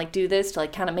 I'm going to, like, do this to,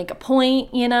 like, kind of make a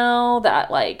point, you know, that,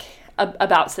 like,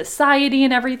 about society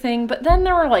and everything. But then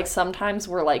there were, like, some times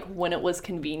where, like, when it was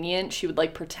convenient, she would,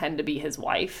 like, pretend to be his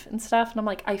wife and stuff. And I'm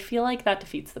like, I feel like that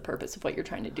defeats the purpose of what you're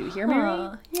trying to do here, Mary.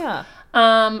 Yeah.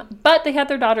 But they had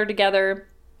their daughter together.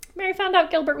 Mary found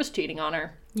out Gilbert was cheating on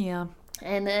her. Yeah.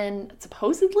 And then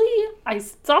supposedly, I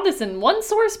saw this in one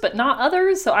source, but not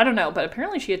others, so I don't know. But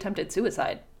apparently she attempted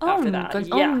suicide after that. Good.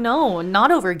 Yeah. Oh, no. Not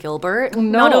over Gilbert. No,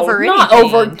 not over not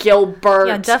anything. over Gilbert.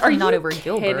 Yeah, definitely Are not you over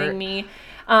Gilbert. kidding me?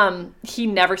 He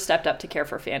never stepped up to care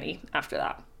for Fanny after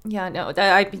that. Yeah, no.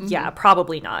 Yeah,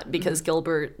 probably not, because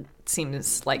Gilbert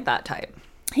seems like that type.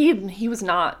 He was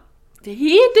not.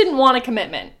 He didn't want a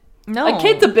commitment. No. A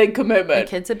kid's a big commitment. A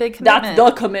kid's a big commitment. That's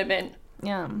the commitment.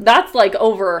 Yeah. That's like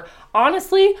over.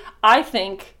 Honestly, I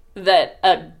think that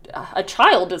a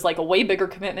child is like a way bigger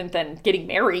commitment than getting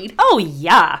married. Oh,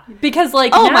 yeah. Because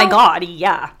like, Oh, now, my God.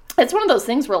 Yeah. it's one of those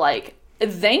things where like,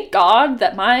 thank God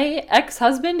that my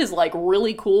ex-husband is like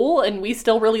really cool and we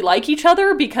still really like each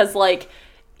other, because like,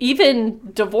 even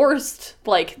divorced,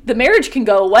 like, the marriage can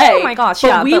go away. Oh my gosh, but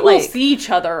yeah, we but, will like- see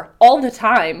each other all the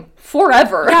time,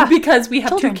 forever, Yeah. because we have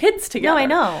Children. 2 kids together. No, I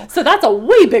know. So that's a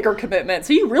way bigger commitment.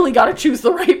 So you really got to choose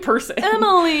the right person.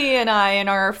 Emily and I and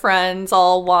our friends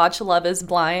all watch Love is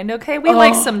Blind, okay? We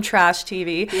like some trash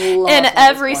TV. Love And Love is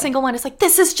every Blind. single one is like,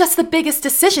 this is just the biggest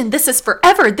decision. This is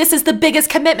forever. This is the biggest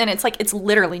commitment. It's like, it's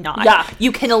literally not. Yeah.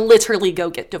 You can literally go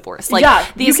get divorced. Like, yeah,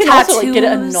 these you can tattoos. also like, get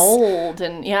it annulled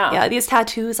and Yeah, these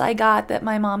tattoos I got that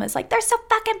my mom is like, they're so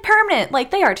fucking permanent.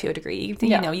 Like, they are to a degree. You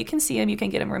Yeah. know, you can see them, you can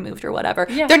get them removed or whatever.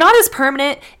 Yeah. They're not as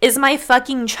permanent as my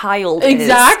fucking child is.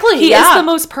 Exactly, He yeah. is the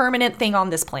most permanent thing on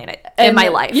this planet in my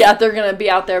life. Yeah, they're gonna be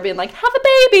out there being like, have a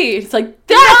baby. It's like,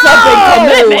 that's No! a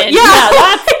big commitment. Yeah.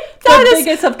 That's That the is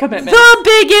biggest of commitments. The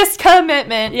biggest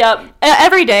commitment. Yep.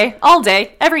 Every day, all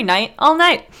day, every night, all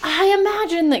night. I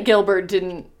imagine that Gilbert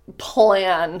didn't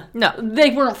plan. No.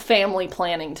 They weren't family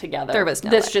planning together. There was no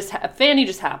This way. just Fanny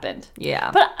just happened.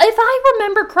 Yeah. But if I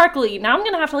remember correctly, now I'm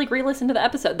gonna have to like re-listen to the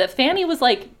episode, that Fanny was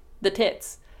like the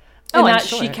tits. And Oh, I'm that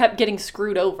she sure. kept getting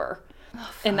screwed over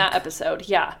in that episode.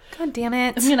 Yeah. God damn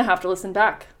it. I'm gonna have to listen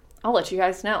back. I'll let you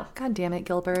guys know. God damn it,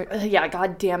 Gilbert. Yeah,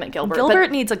 god damn it, Gilbert.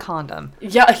 Gilbert needs a condom.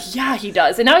 But yeah, he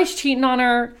does. And now he's cheating on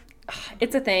her.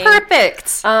 It's a thing. Perfect.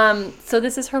 So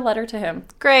this is her letter to him.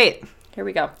 Great. Here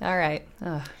we go. All right.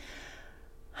 Ugh.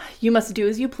 You must do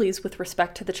as you please with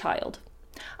respect to the child.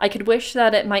 I could wish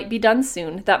that it might be done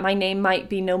soon, that my name might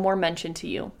be no more mentioned to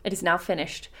you. It is now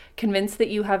finished. Convinced that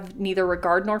you have neither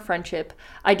regard nor friendship,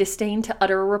 I disdain to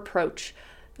utter a reproach.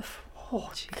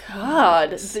 Oh,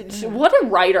 God. What a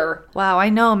writer. Wow, I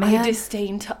know, man. I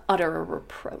disdain to utter a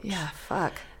reproach. Yeah,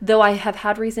 fuck. Though I have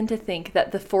had reason to think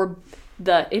that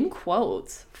the in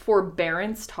quotes,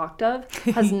 forbearance talked of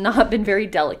has not been very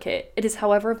delicate. It is,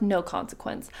 however, of no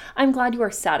consequence. I'm glad you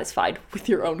are satisfied with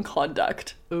your own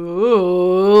conduct.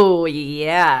 Ooh,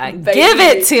 yeah. Baby. Give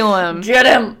it to him. Get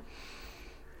him!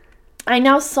 I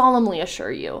now solemnly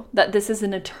assure you that this is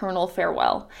an eternal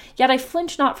farewell. Yet I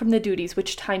flinch not from the duties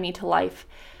which tie me to life.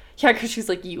 Yeah, because she's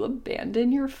like, you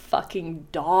abandon your fucking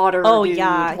daughter, Oh, dude.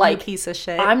 yeah. Like, you piece of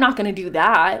shit. I'm not going to do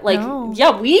that. Like, No.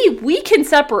 yeah, we can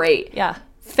separate. Yeah.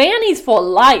 Fanny's for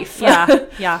life. Yeah.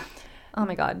 Yeah. Oh,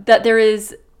 my God. That there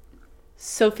is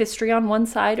sophistry on one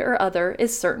side or other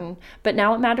is certain, but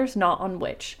now it matters not on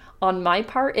which. On my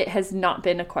part, it has not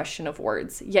been a question of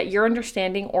words, yet your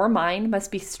understanding or mine must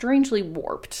be strangely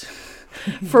warped.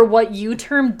 For what you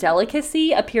term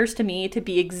delicacy appears to me to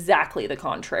be exactly the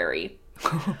contrary.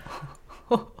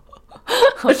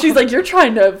 She's like, you're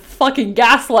trying to fucking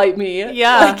gaslight me.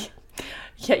 Yeah. Like,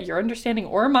 yet your understanding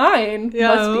or mine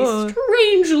Yeah. must be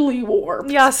strangely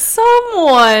warped. Yeah,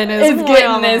 someone is Is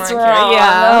getting this wrong.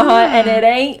 Yeah. And it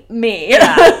ain't me.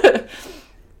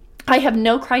 I have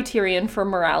no criterion for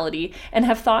morality and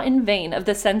have thought in vain of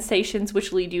the sensations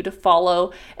which lead you to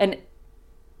follow an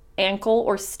ankle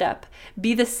or step,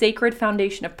 be the sacred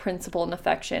foundation of principle and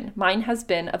affection. Mine has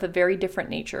been of a very different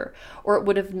nature, or it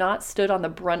would have not stood on the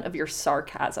brunt of your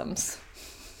sarcasms.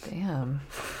 Damn.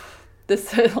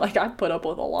 This, like, I put up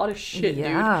with a lot of shit,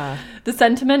 Yeah. dude. The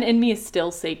sentiment in me is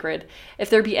still sacred. If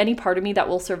there be any part of me that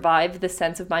will survive the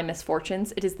sense of my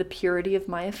misfortunes, it is the purity of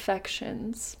my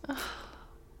affections.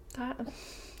 That,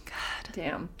 God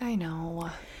damn. I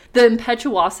know. The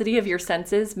impetuosity of your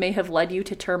senses may have led you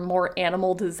to term more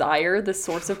animal desire the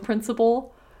source of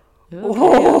principle.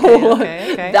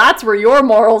 Okay. That's where your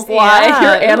morals lie, Yeah.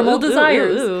 your animal Ooh,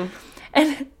 desires. ooh.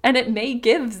 And it may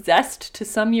give zest to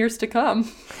some years to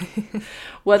come.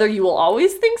 Whether you will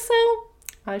always think so,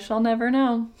 I shall never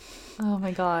know. Oh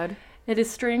my God. It is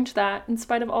strange that, in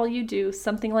spite of all you do,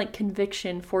 something like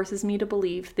conviction forces me to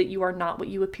believe that you are not what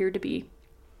you appear to be.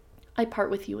 I part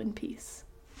with you in peace.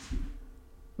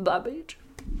 Bye, bitch.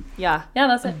 Yeah. Yeah,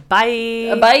 that's it.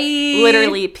 Bye. Bye.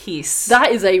 Literally peace.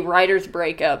 That is a writer's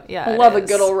breakup. Yeah, I it love a is.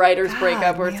 good old writer's God,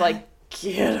 breakup where it's man. like,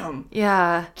 get him.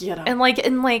 Yeah. Get 'em. And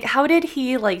like, how did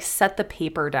he like set the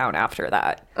paper down after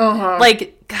that? Uh-huh.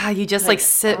 Like, God, you just like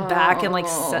sit back and like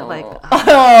sit like.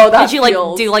 Oh, that Did you like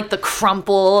feels- do like the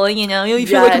crumple? You know, you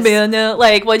feel like a Yes. man now.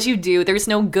 Like, what'd you do? There's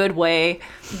no good way.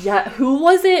 Yeah, who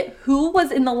was it? Who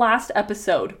was in the last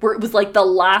episode where it was like the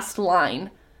last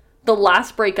line, the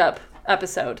last breakup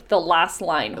episode, the last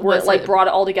line where Was it like it- brought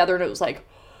it all together and it was like,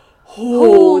 oh,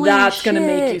 Holy that's gonna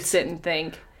make you shit. sit and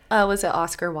think. Was it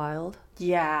Oscar Wilde?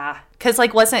 Yeah. Because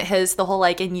like, wasn't his the whole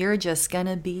like, and you're just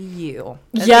gonna be you?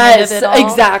 at the end Yes, of it all?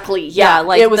 exactly. Yeah,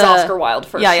 like it was the- Oscar Wilde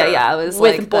for yeah, sure. Yeah. It was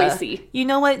with like Boise. You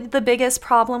know what the biggest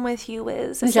problem with you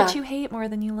is Yeah. that you hate more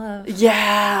than you love.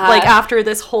 Yeah, Like after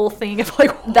this whole thing of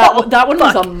like that one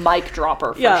was fuck. a mic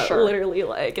dropper for Yeah, sure. literally,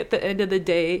 like at the end of the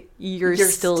day, you're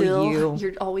still you.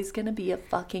 You're always gonna be a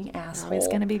fucking asshole. Always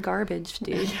gonna be garbage,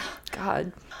 dude.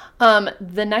 God.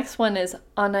 The next one is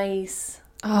Anais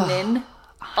Nin.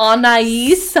 Anais.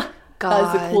 That is the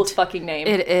God. coolest fucking name.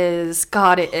 It is.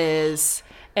 God, it is.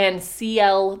 And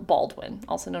C.L. Baldwin,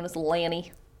 also known as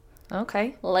Lanny.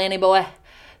 Okay. Lanny boy.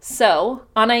 So,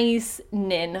 Anais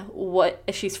Nin,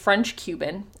 she's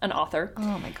French-Cuban, an author.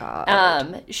 Oh my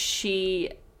God. She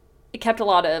kept a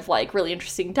lot of, like, really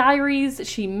interesting diaries.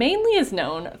 She mainly is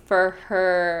known for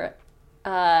her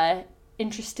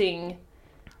interesting,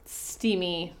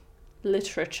 steamy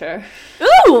literature.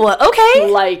 Ooh, okay.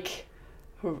 Like,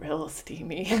 real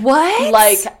steamy. What?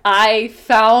 Like, I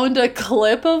found a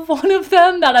clip of one of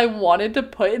them that I wanted to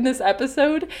put in this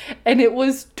episode, and it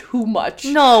was too much.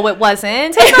 No, it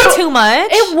wasn't. It's not too much.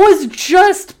 It was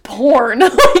just porn.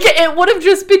 Like, it would have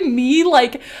just been me,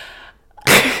 like,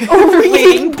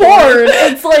 reading porn.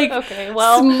 It's like Okay,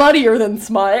 well. smuttier than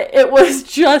smut. It was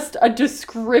just a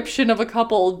description of a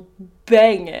couple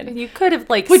banging. You could have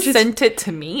like Which is- sent it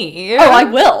to me. Oh, I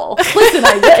will. Listen,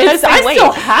 I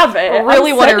still have it. I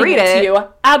really I'm wanna sending read it. to you.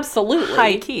 Absolutely.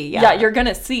 High key, yeah. Yeah, you're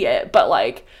gonna see it, but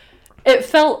like, it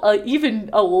felt even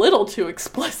a little too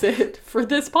explicit for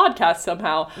this podcast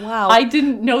somehow. Wow. I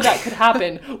didn't know that could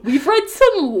happen. We've read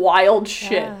some wild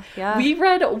shit. Yeah. We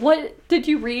read, what did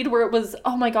you read where it was,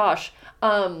 oh my gosh,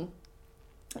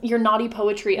 your naughty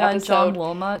poetry And John episode.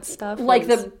 Wilmot stuff. Like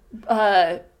was-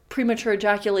 the premature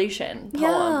ejaculation poem.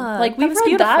 Yeah, Like, we that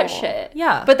read was that beautiful. shit.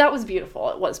 Yeah. But that was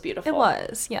beautiful. It was beautiful. It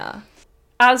was, yeah.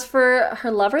 As for her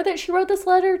lover that she wrote this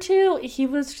letter to, he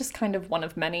was just kind of one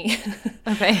of many.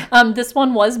 Okay. This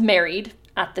one was married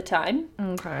at the time.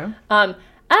 Okay. As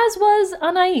was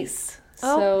Anais.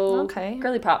 Oh, So, okay.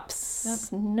 girly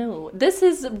pops. No. This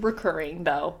is recurring,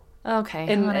 though. Okay.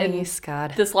 And- Nice,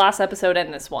 God. This last episode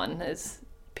and this one is...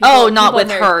 Oh, not people with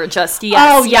married. her, just, yes.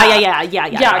 Oh, yeah. yeah. Yeah,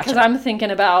 Yeah, because gotcha. I'm thinking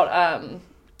about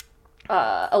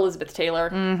Elizabeth Taylor.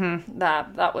 Mm-hmm.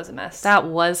 That was a mess. That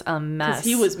was a mess. Because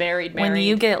he was married. When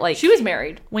you get, like... She was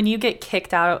married. When you get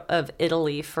kicked out of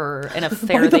Italy for an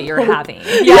affair the that you're Pope. having.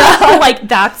 Yeah. Like,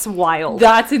 that's wild.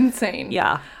 That's insane.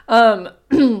 Yeah.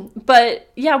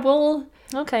 But yeah, we'll...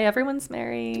 Okay, everyone's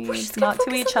married. We're just gonna Not to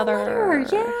focus each on the other.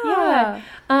 letter.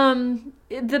 Yeah.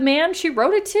 The man she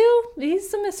wrote it to,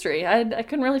 he's a mystery. I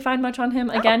couldn't really find much on him.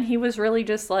 Again, he was really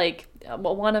just like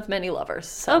one of many lovers.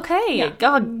 So, Okay. yeah.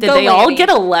 God, did Go they all lady. get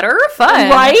a letter? Fun.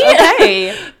 Right?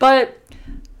 Okay. But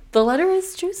the letter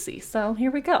is juicy, so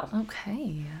here we go.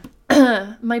 Okay.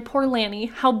 My poor Lanny,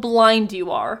 how blind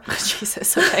you are.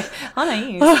 Jesus. Okay.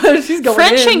 Nice. She's going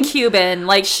French in. and Cuban,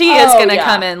 like she is Oh, gonna yeah.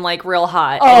 come in like real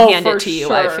hot Oh, and hand for it to you.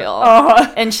 I sure. feel,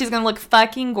 Uh-huh. and she's gonna look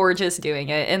fucking gorgeous doing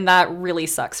it, and that really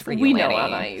sucks for you. We know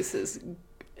Lanny. Anais is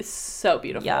so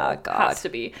beautiful. Yeah, God. Has to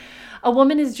be. A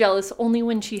woman is jealous only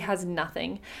when she has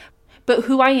nothing. But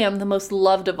who I am, the most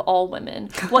loved of all women,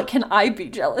 what can I be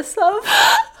jealous of?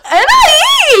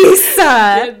 Anais!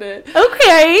 Getting it.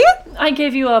 Okay. I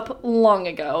gave you up long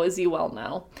ago, as you well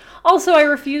know. Also, I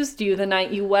refused you the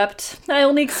night you wept. I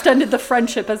only extended the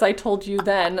friendship as I told you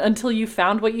then, until you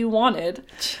found what you wanted.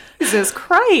 Jesus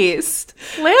Christ,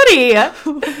 Lanny.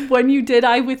 When you did,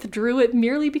 I withdrew it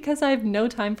merely because I have no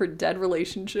time for dead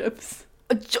relationships.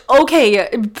 Okay,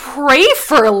 pray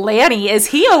for Lanny. Is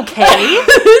he okay?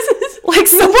 Like,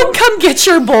 someone come get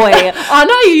your boy.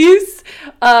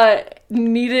 Anais,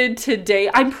 needed to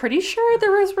date. I'm pretty sure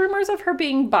there was rumors of her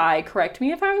being bi. Correct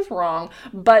me if I was wrong,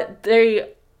 but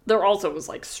there also was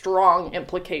like strong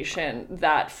implication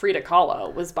that Frida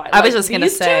Kahlo was bi. I was just gonna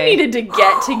say these two needed to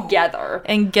get together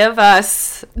and give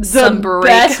us the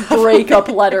best breakup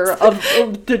letter of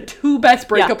the two best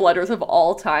breakup letters of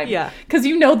all time. Yeah, because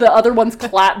you know the other one's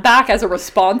clap back as a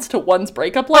response to one's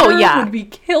breakup letter. Would be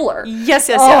killer. Yes,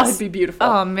 it'd be beautiful.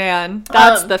 Oh man,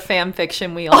 that's the fan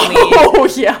fiction we all need. Oh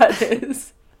yeah, it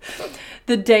is.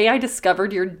 The day I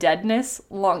discovered your deadness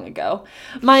long ago,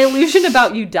 my illusion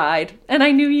about you died, and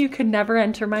I knew you could never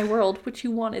enter my world, which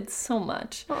you wanted so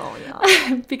much. Oh,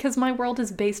 yeah. Because my world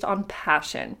is based on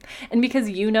passion, and because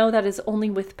you know that is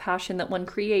only with passion that one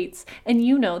creates, and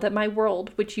you know that my world,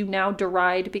 which you now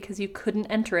deride because you couldn't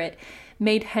enter it,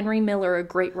 made Henry Miller a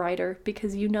great writer,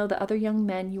 because you know the other young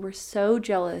men you were so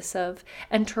jealous of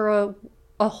enter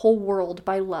a whole world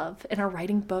by love and are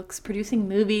writing books, producing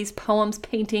movies, poems,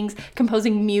 paintings,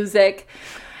 composing music.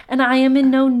 And I am in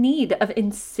no need of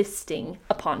insisting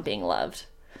upon being loved.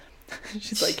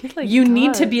 She's like you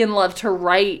need to be in love to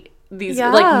write these,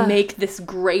 like, make this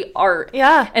great art.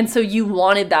 Yeah. And so you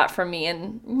wanted that from me,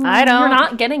 and I don't. You're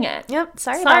not getting it. Yep.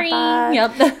 Sorry about that.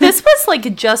 Yep. This was,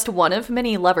 like, just one of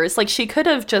many lovers. Like, she could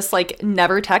have just, like,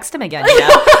 never texted him again, you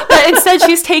know? But instead,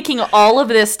 she's taking all of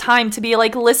this time to be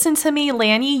like, listen to me,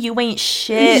 Lanny, you ain't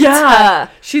shit. Yeah.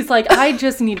 She's like, I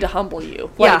just need to humble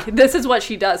you. Like, this is what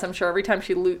she does. I'm sure every time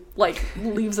she,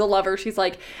 leaves a lover, she's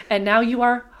like, and now you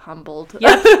are humbled.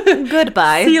 Yep.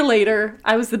 Goodbye. See you later.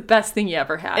 I was the best thing you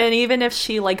ever had. And even if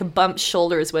she, like, bumps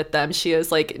shoulders with them, she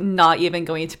is, like, not even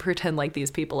going to pretend like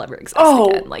these people ever exist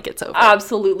again. Like, it's over.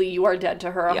 Absolutely. You are dead to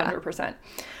her 100%.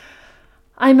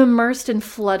 I'm immersed and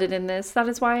flooded in this. That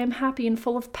is why I'm happy and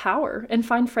full of power and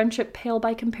find friendship pale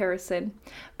by comparison.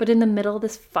 But in the middle of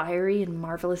this fiery and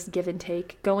marvelous give and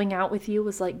take, going out with you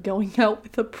was like going out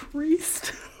with a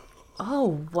priest.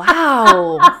 Oh,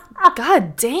 wow.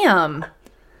 God damn.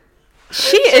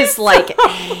 She is, like,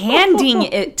 handing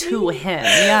it to him.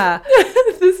 Yeah.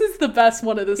 This is the best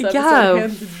one of this episode. Yeah,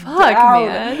 fuck,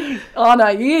 man.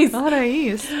 Anais.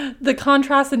 The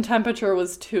contrast in temperature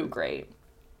was too great.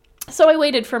 So I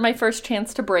waited for my first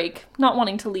chance to break, not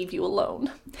wanting to leave you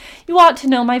alone. You ought to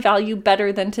know my value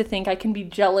better than to think I can be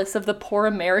jealous of the poor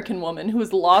American woman who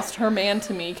has lost her man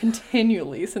to me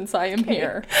continually since I am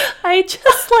here. I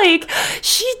just, like,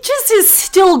 she just is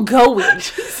still going.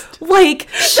 Like,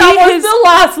 that was the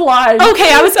last line.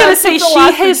 Okay, I was going to say, she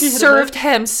has served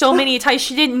him so many times,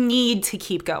 she didn't need to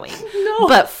keep going. No.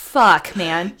 But fuck,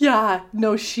 man. Yeah,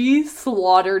 no, she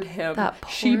slaughtered him. That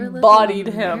poor she bodied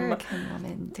him. American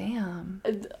woman, damn.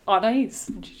 Anais.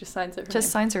 She just signs it. Just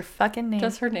signs her fucking name.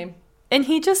 Just her name. And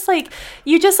he just, like,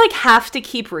 you just, like, have to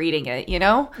keep reading it, you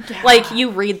know? Yeah. Like, you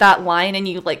read that line and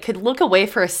you, like, could look away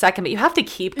for a second, but you have to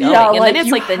keep going. Yeah, and then it's,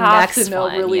 like, the next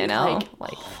one, really, you know?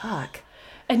 Like, fuck.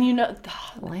 And, you know,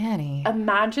 Lanny.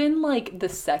 Imagine, like, the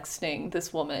sexting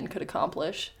this woman could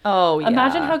accomplish. Oh, yeah.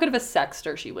 Imagine how good of a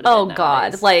sexter she would have been. Oh,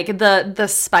 God. Like, the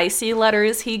spicy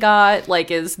letters he got,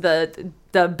 like, is the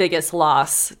biggest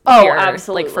loss. Oh, here,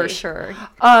 absolutely. Like, for sure.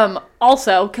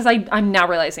 Also, because I'm now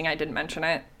realizing I didn't mention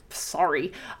it.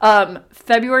 Sorry.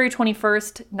 February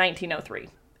 21st, 1903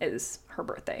 is her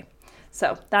birthday.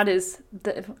 So that is,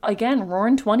 again,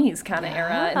 roaring 20s kind of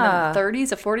era. In the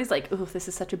 30s, or 40s, like, ooh, this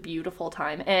is such a beautiful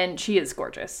time. And she is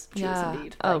gorgeous. She is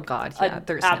indeed. Oh, God, yeah.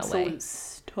 There's no way. Absolute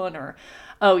stunner.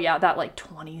 Oh, yeah, that, like,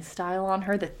 20s style on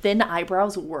her. The thin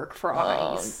eyebrows work for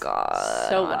Anais. Oh, God.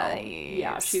 So well.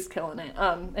 Yeah, she's killing it.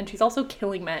 And she's also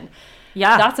killing men.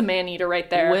 Yeah. That's a man-eater right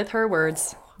there. With her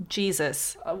words.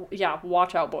 Jesus. Yeah,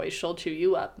 watch out, boys. She'll chew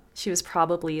you up. She was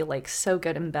probably, like, so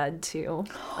good in bed, too.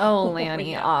 Oh,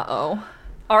 Lanny. Yeah. Uh-oh.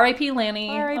 R.I.P.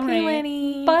 Lanny. R.I.P.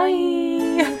 Lanny.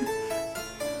 Bye.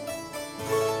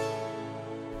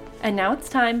 And now it's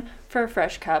time for a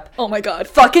fresh cup. Oh, my God.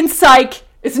 Fucking psych!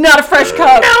 It's not a fresh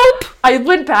cup! Nope! I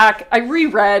went back, I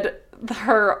reread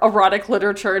her erotic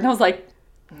literature, and I was like,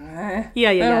 I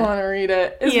don't want to read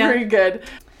it. It's pretty good.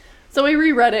 So I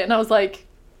reread it, and I was like,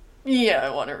 yeah,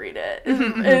 I want to read it.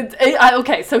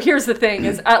 Okay, so here's the thing,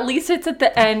 is at least it's at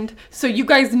the end, so you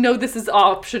guys know this is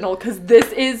optional, because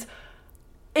this is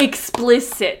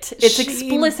explicit. It's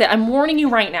explicit. I'm warning you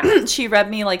right now. She read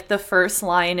me, like, the first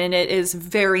line, and it is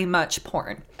very much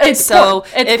porn. It's so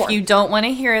porn. It's if porn. You don't want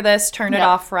to hear this, turn it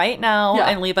off right now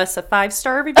and leave us a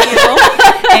 5-star review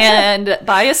and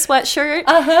buy a sweatshirt.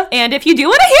 And if you do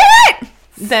want to hear it,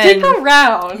 then stick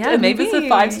around. Yeah, and maybe leave us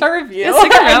a 5-star review. Yeah,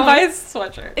 stick around. And buy a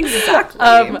sweatshirt. Exactly.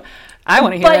 I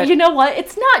want to hear it. But you know what?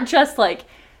 It's not just like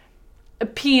a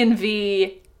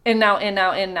P&V in now, in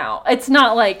now, in now. It's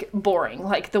not like boring.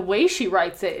 Like the way she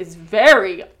writes it is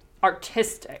very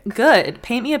artistic. Good.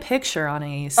 Paint me a picture,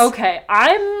 Anais. Okay,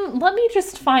 let me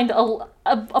just find a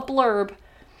blurb.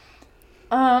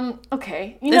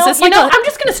 Okay. I'm just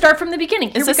going to start from the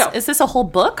beginning. Here we go. Is this a whole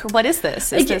book? Or what is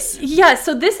this? Yeah,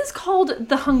 so this is called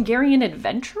The Hungarian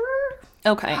Adventurer.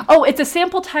 Okay. Oh, it's a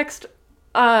sample text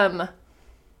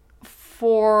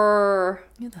for...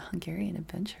 Yeah, The Hungarian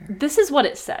Adventurer. This is what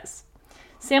it says.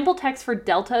 Sample text for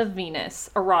Delta of Venus,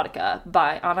 Erotica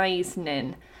by Anais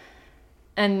Nin.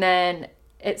 And then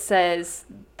it says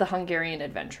The Hungarian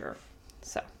Adventurer.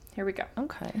 So, here we go.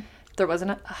 Okay. There was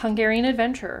a Hungarian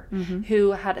adventurer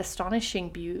who had astonishing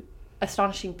beauty,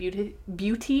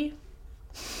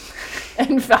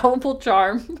 infallible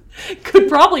charm, could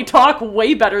probably talk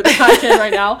way better than I can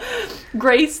right now,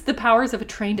 grace, the powers of a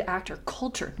trained actor,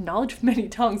 culture, knowledge of many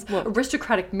tongues,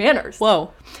 aristocratic manners.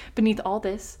 Whoa. Beneath all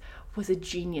this was a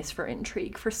genius for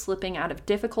intrigue, for slipping out of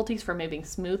difficulties, for moving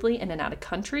smoothly in and out of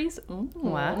countries.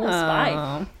 Wow. Little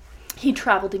spy. He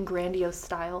traveled in grandiose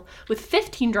style with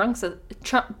 15 drunks.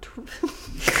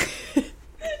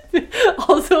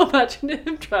 Also, imagine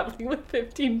him traveling with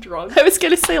 15 drunks. I was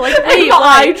going to say, like, hey,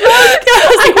 why?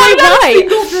 I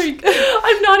single drink.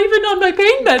 I'm not even on my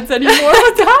pain meds anymore.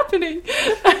 What's happening?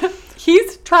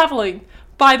 He's traveling,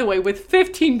 by the way, with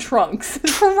 15 trunks.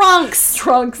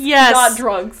 Trunks. Yes. Not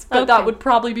drunks. But that would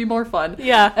probably be more fun.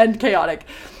 Yeah. And chaotic.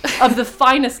 Of the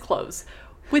finest clothes.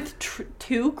 With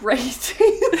 2 great...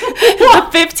 The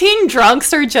 15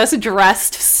 drunks are just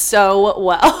dressed so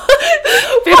well.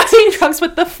 15 drunks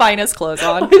with the finest clothes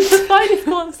on. With the finest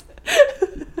clothes.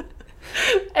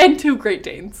 And 2 Great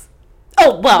Danes.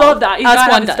 Oh, well. Love that. He's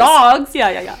got his dogs.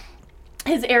 Yeah.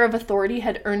 His air of authority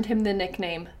had earned him the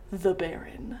nickname The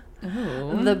Baron.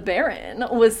 Ooh. The Baron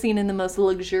was seen in the most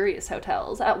luxurious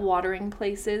hotels, at watering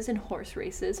places and horse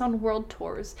races, on world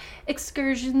tours,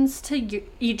 excursions to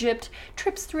Egypt,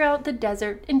 trips throughout the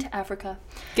desert into Africa.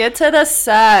 Get to the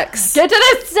sex.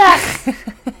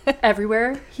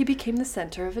 Everywhere, he became the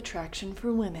center of attraction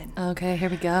for women. Okay, here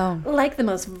we go. Like the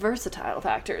most versatile of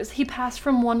actors, he passed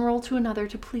from one role to another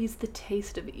to please the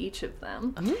taste of each of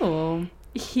them. Ooh.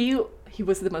 He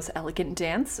was the most elegant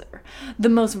dancer, the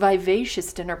most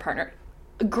vivacious dinner partner.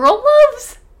 Girl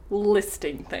loves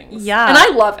listing things. Yeah. And I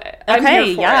love it. Okay, I'm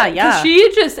here for it. yeah.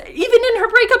 She just, even in her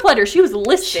breakup letter, she was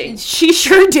listing. She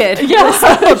sure did.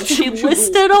 Yeah. She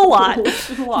listed a lot.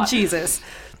 Jesus.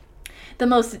 The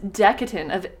most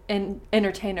decadent of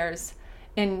entertainers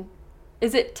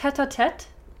is it tete-a-tete?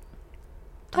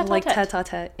 Like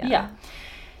tete-a-tete, Yeah.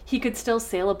 He could still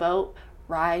sail a boat,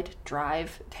 ride,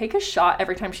 drive, take a shot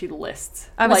every time she lists.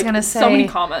 I was going to say. So many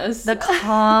commas. The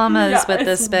commas with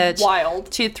this bitch.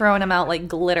 Wild. She'd throwing him out like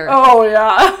glitter. Oh,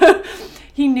 yeah.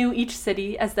 He knew each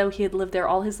city as though he had lived there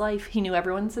all his life. He knew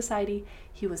everyone in society.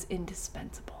 He was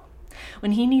indispensable.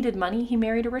 When he needed money, he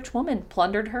married a rich woman,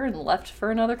 plundered her, and left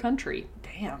for another country.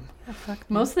 Damn.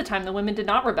 Most of the time, the women did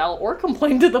not rebel or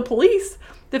complain to the police.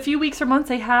 The few weeks or months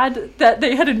they had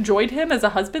enjoyed him as a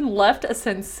husband left a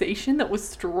sensation that was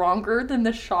stronger than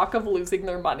the shock of losing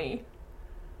their money.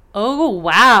 Oh,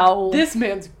 wow. This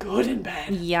man's good in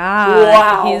bed. Yeah.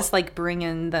 Wow. He's like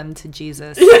bringing them to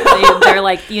Jesus. Yeah. They're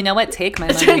like, you know what? Take my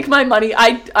money. Take my money.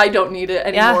 I don't need it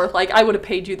anymore. Yeah. Like, I would have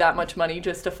paid you that much money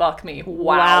just to fuck me.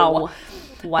 Wow.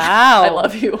 I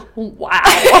love you. Wow.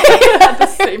 At the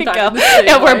same time.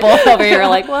 We're both over here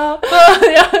like, well.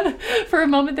 Yeah. For a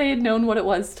moment, they had known what it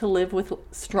was to live with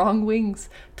strong wings,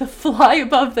 to fly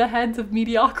above the heads of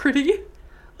mediocrity.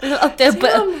 But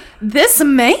this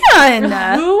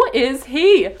man. Who is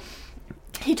he?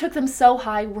 He took them so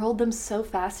high, whirled them so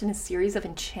fast in a series of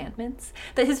enchantments,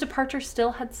 that his departure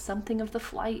still had something of the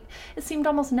flight. It seemed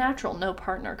almost natural no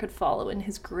partner could follow in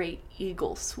his great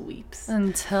eagle sweeps.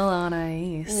 Until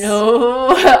Anais. No,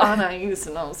 Anais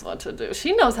knows what to do.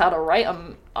 She knows how to write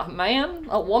a man,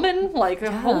 a woman. Like,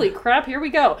 holy crap, here we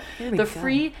go.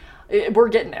 We're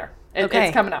getting there.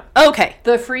 It's coming up. Okay.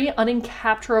 The free,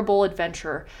 uncapturable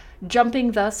adventurer,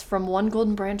 jumping thus from one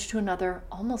golden branch to another,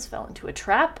 almost fell into a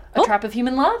trap of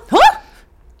human love. Huh?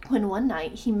 When one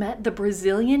night he met the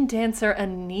Brazilian dancer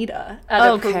Anita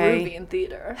at a Peruvian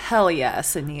theater. Hell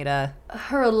yes, Anita.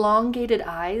 Her elongated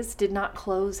eyes did not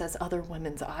close as other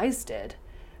women's eyes did,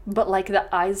 but like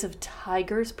the eyes of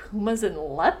tigers, pumas, and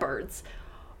leopards.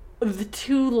 The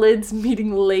two lids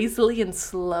meeting lazily and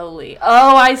slowly.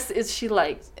 Oh, is she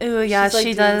like... Oh, yeah,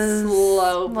 she does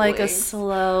slow like a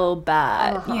slow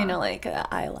bat. You know, like an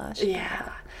eyelash.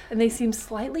 Yeah. And they seem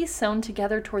slightly sewn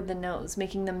together toward the nose,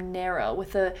 making them narrow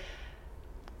with a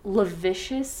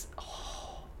lascivious...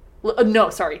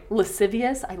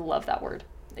 lascivious. I love that word.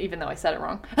 even though I said it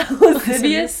wrong.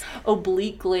 Lascivious,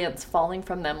 oblique glance falling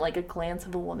from them like a glance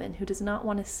of a woman who does not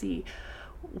want to see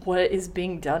what is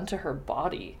being done to her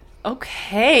body.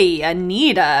 Okay,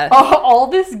 Anita. All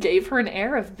this gave her an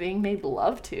air of being made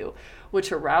love to,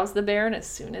 which aroused the Baron as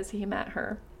soon as he met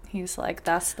her. He's like,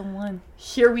 that's the one.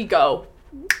 Here we go.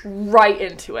 Right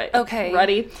into it. Okay.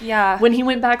 Ready? Yeah. When he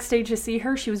went backstage to see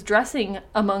her, she was dressing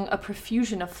among a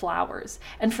profusion of flowers.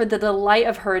 And for the delight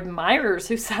of her admirers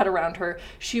who sat around her,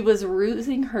 she was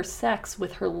rusing her sex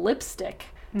with her lipstick.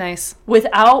 Nice.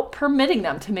 Without permitting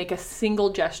them to make a single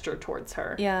gesture towards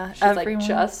her. Yeah. She's like,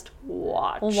 just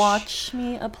watch. Watch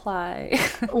me apply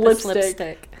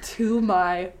lipstick to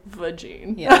my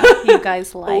vagine. Yeah, you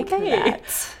guys like that.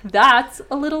 That's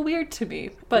a little weird to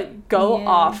me, but go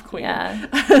off, queen.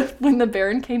 Yeah. When the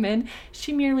Baron came in,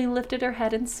 she merely lifted her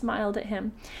head and smiled at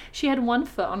him. She had one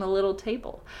foot on a little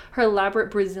table. Her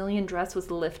elaborate Brazilian dress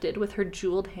was lifted. With her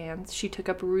jeweled hands, she took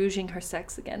up rouging her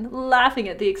sex again, laughing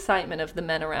at the excitement of the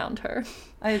men around her.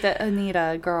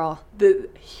 Anita, girl.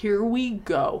 Here we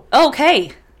go.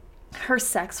 Okay. Her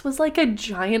sex was like a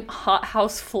giant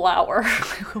hothouse flower.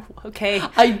 Okay.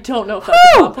 I don't know if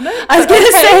that's a compliment. I was going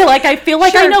to say, like, I feel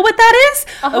like I know what that is.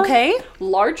 Okay.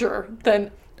 Larger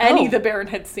than any the Baron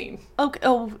had seen. Okay.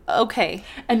 Oh, okay.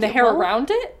 And the hair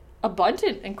around it,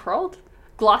 abundant and curled,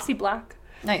 glossy black.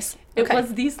 Nice. It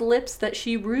was these lips that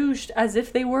she rouged as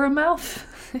if they were a mouth.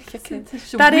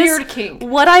 It's that weird is kink.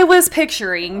 What I was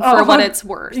picturing for what it's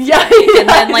worth. Yeah. And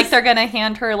then, like, they're going to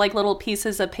hand her, like, little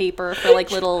pieces of paper for,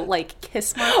 like, little, like,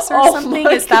 kiss marks or something.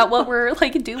 Is that what we're,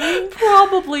 like, doing?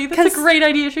 Probably. That's a great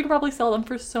idea. She could probably sell them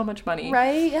for so much money.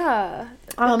 Right? Yeah.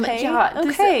 Okay. Yeah.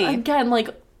 This, again, like,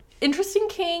 interesting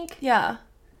kink. Yeah.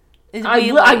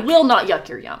 I will not yuck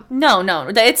your yum. No.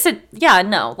 It's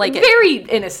like very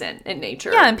innocent in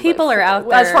nature. Yeah, and people are out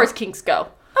there. As far as kinks go.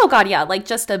 Oh, God, yeah. Like,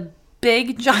 just a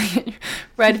big, giant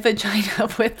red vagina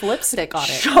with lipstick on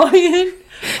it. Giant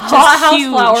hothouse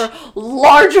flower,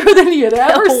 larger than you'd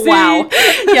ever seen. Wow.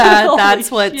 Yeah,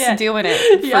 that's what's doing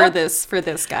it for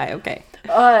this guy. Okay.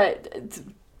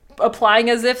 Applying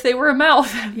as if they were a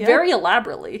mouth, very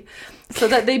elaborately, so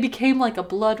that they became like a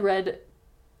blood red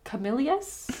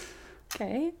camellias.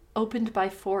 Okay. Opened by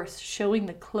force, showing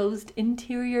the closed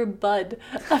interior bud,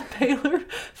 a paler,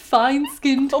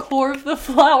 fine-skinned core of the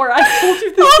flower. I told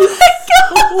you this is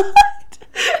so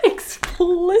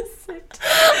explicit.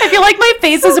 I feel like my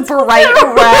face is bright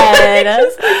red.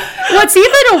 What's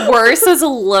even worse is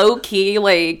low-key,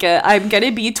 like, I'm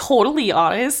gonna be totally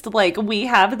honest, like, we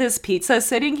have this pizza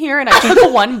sitting here, and I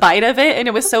took one bite of it, and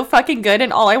it was so fucking good,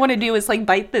 and all I want to do is, like,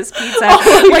 bite this pizza,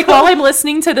 while I'm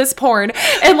listening to this porn,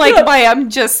 and, like, I'm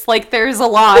just, like, there's a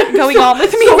lot going on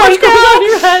with me right now. On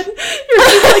your head. You're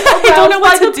just, like, I don't know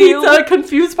what to do. Pizza,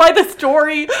 confused by the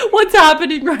story. What's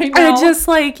happening right now? I'm just,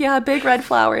 like, big red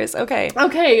flowers. Okay,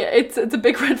 it's a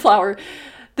big red flower.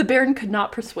 The Baron could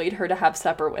not persuade her to have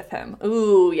supper with him.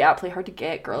 Ooh, yeah, play hard to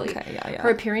get, girly. Okay, yeah. Her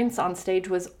appearance on stage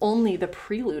was only the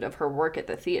prelude of her work at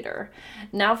the theater.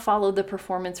 Now followed the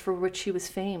performance for which she was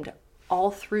famed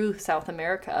all through South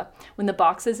America, when the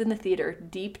boxes in the theater,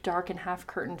 deep, dark, and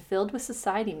half-curtained, filled with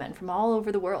society men from all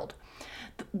over the world.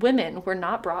 The women were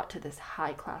not brought to this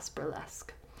high-class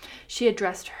burlesque. She had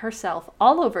dressed herself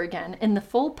all over again in the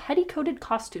full petticoated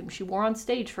costume she wore on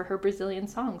stage for her Brazilian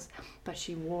songs, but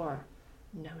she wore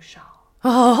no shawl.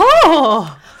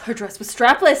 Oh! Her dress was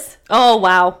strapless. Oh,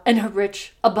 wow. And her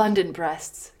rich, abundant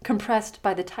breasts, compressed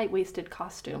by the tight-waisted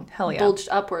costume, bulged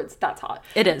upwards. That's hot.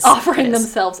 It is. Offering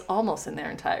themselves almost in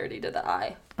their entirety to the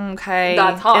eye. Okay.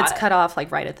 That's hot. It's cut off,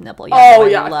 like, right at the nipple.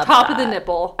 Yeah, top of the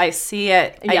nipple. I see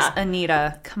it. Yeah.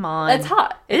 Anita, come on. It's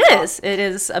hot. It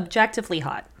is objectively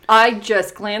hot. I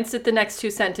just glanced at the next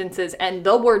two sentences, and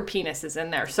the word penis is in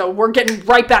there. So we're getting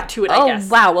right back to it, I guess.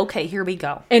 Oh, wow. Okay, here we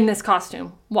go. In this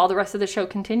costume. While the rest of the show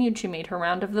continued, she made her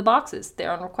round of the boxes. There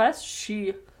on request,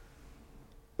 she...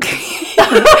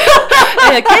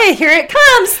 Okay, here it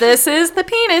comes. This is the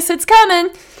penis. It's coming.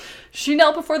 She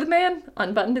knelt before the man,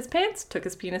 unbuttoned his pants, took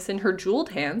his penis in her jeweled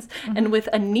hands, and with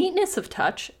a neatness of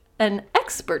touch, an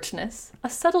expertness, a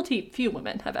subtlety few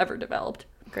women have ever developed.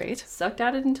 Great. Sucked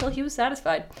at it until he was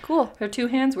satisfied. Cool. Her two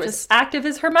hands were as active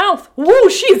as her mouth. Woo,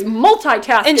 she's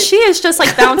multitasking. And she is just,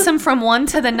 like, bouncing from one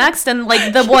to the next, and,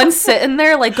 like, the one sitting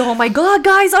there, like, oh my god,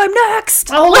 guys, I'm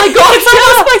next. Oh my god, it's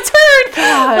almost my turn.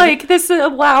 God. Like, this is,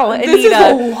 wow, Anita. This is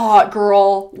a lot,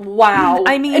 girl. Wow.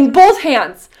 I mean. And both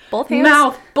hands. Both hands?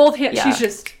 Mouth, both hands. Yeah.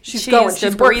 She's going.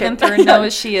 She's breathing through her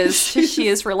nose. She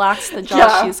is relaxed. The jaw.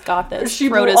 Yeah. She's got this. She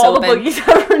throat is all open. The boogies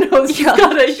out of her nose.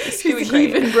 She's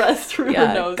heaving breath through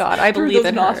her nose. God, I believe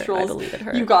in nostrils. her. I believe in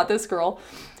her. You got this, girl.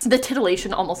 The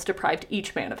titillation almost deprived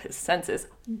each man of his senses.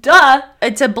 Duh!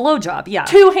 It's a blowjob, yeah.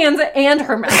 2 hands and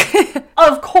her mouth.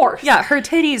 Of course. Yeah, her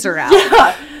titties are out.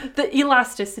 Yeah. The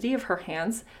elasticity of her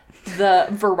hands, the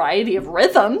variety of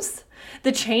rhythms,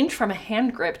 the change from a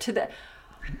hand grip to the...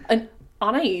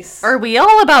 Anais. Are we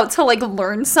all about to, like,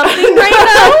 learn something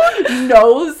right now?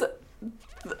 Knows,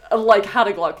 like, how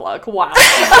to gluck gluck. Wow.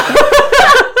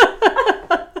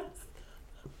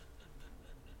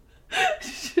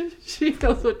 She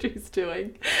knows what she's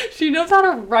doing. She knows how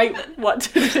to write what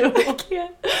to do. I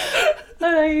can't.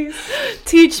 Nice.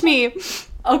 Teach me.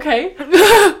 Okay.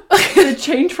 The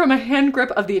change from a hand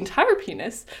grip of the entire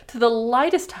penis to the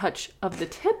lightest touch of the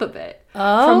tip of it.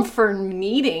 Oh. From firm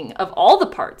kneading of all the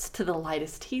parts to the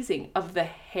lightest teasing of the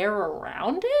hair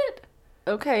around it.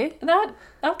 Okay.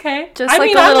 Okay. Just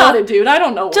I'm not a dude. I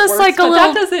don't know what just works, like a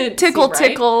little tickle right.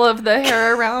 tickle of the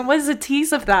hair around. What does a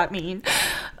tease of that mean?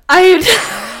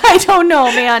 I don't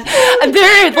know, man.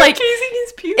 They're like,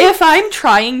 if I'm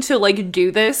trying to like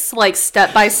do this like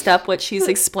step by step what she's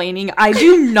explaining, I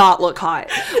do not look hot.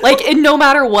 Like, no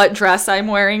matter what dress I'm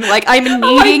wearing, like I'm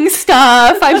kneading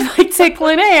stuff, I'm like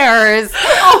tickling hairs.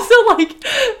 Also, like,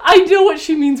 I know what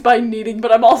she means by kneading,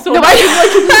 but I'm also like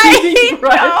kneading,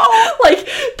 right? Like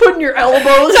putting your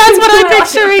elbows. That's what I'm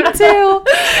picturing too.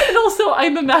 And also,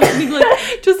 I'm imagining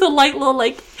like just a light little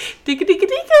like digga digga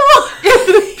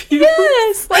digga.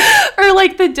 Yes. Or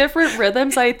like the different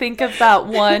rhythms. I think of that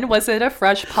one. Was it a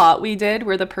Fresh Pot we did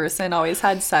where the person always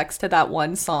had sex to that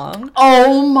one song?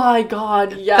 Oh my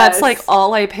god, yes. That's like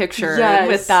all I picture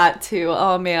with that too.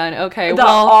 Oh man, okay. That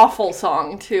awful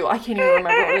song too. I can't even remember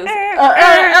what it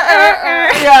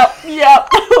is. Yep.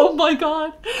 Oh my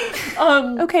god.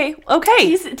 Okay.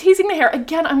 Teasing the hair.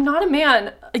 Again, I'm not a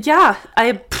man. Yeah,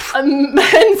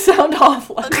 men sound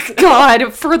awful.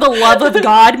 God, for the love of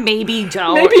God, maybe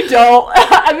don't. Maybe don't.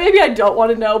 Maybe I don't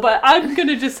want to know, but I'm going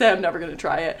to just say I'm never going to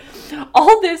try it.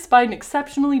 All this by an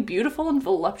exceptionally beautiful and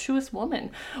voluptuous woman,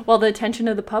 while the attention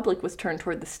of the public was turned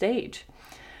toward the stage.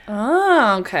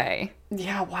 Oh, okay.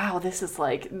 Yeah, wow, this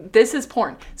is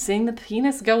porn. Seeing the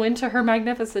penis go into her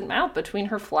magnificent mouth between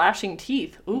her flashing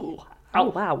teeth. Ooh. Oh,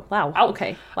 wow. Ow.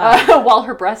 Okay. Wow. While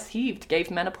her breasts heaved,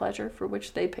 gave men a pleasure for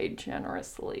which they paid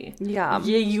generously. Yeah.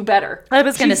 Yeah, you better. I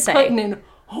was going to say. She's putting in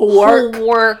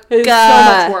work. It's so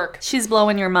much work. She's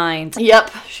blowing your mind. Yep.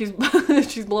 She's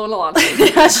blowing a lot.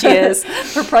 Yeah, she is.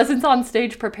 Her presence on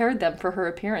stage prepared them for her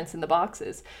appearance in the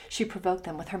boxes. She provoked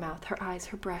them with her mouth, her eyes,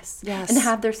 her breasts. Yes. And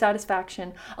had their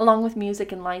satisfaction, along with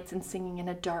music and lights and singing in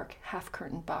a dark,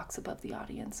 half-curtained box above the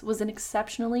audience, was an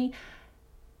exceptionally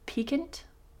piquant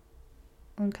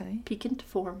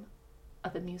form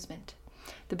of amusement.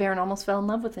 The Baron almost fell in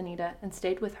love with Anita and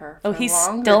stayed with her for he's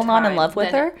still not in love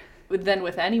with her? Than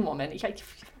with any woman. I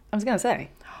was going to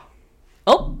say.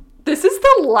 Oh. This is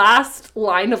the last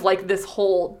line of like this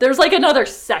whole... There's like another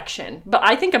section, but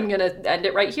I think I'm going to end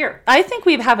it right here. I think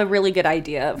we have a really good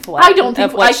idea of what I think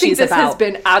this has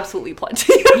been absolutely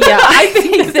plenty. Yeah, I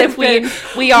think that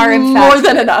we are in fact... More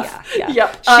than enough. Yeah.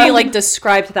 Yep. She like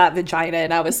described that vagina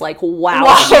and I was like,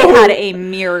 wow. She had a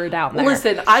mirror down there.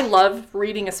 Listen, I love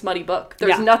reading a smutty book.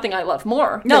 There's nothing I love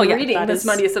more than reading the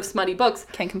smuttiest of smutty books.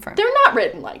 Can confirm. They're not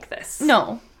written like this.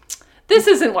 No. This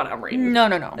isn't what I'm reading.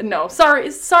 No.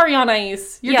 Sorry, Anais.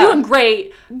 You're doing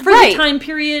great for the time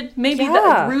period. Maybe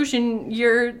the rouge in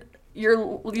your flaps. You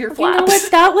know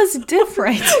what? That was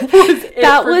different.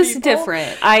 That was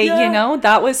different.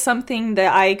 That was something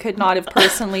that I could not have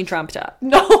personally dreamt up.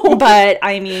 No. But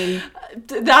I mean,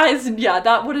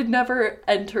 that would have never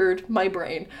entered my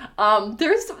brain.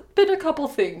 There's been a couple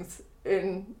things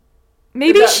in.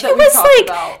 Maybe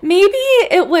maybe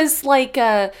it was like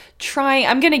trying.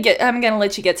 I'm gonna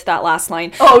let you get to that last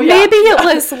line. Oh yeah. Maybe it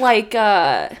was like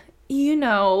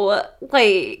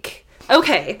like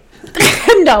okay.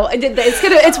 No,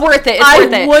 it's worth it.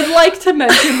 I would like to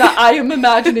mention that I am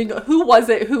imagining who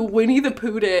Winnie the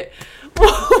Pooh'd it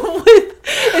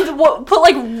put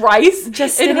like rice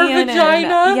in her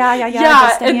vagina.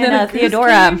 Yeah. And then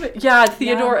Theodora.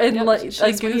 Theodora and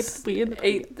a goose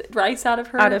ate rice out of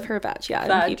her vag. Yeah,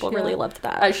 and people really loved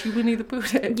that. As she Winnie the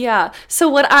Pooh'd it. Yeah. So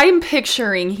what I'm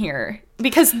picturing here,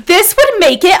 because this would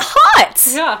make it hot.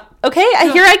 Yeah. Okay,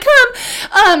 here I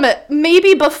come.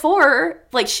 Maybe before,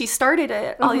 like, she started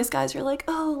it, all these guys are like,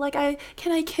 oh, like,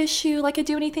 can I kiss you? Like, I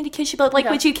do anything to kiss you, but, like,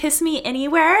 would you kiss me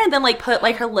anywhere? And then, like, put,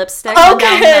 like, her lipstick down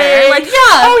there. Like, oh,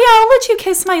 yeah, I'll let you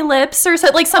kiss my lips or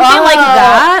something, like something like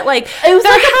that. Like it was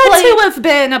there like had to have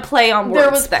been a play on words.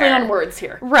 There was play on words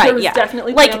here, right? There was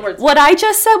definitely play on words. What I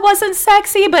just said wasn't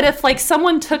sexy, but if like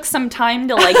someone took some time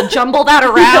to like jumble that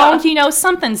around, you know,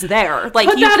 something's there. Like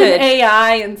put that in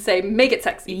AI and say make it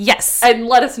sexy. Yes, and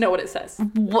let us know what it says.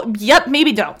 Yep,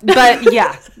 maybe don't, but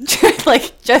yeah,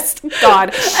 like just God.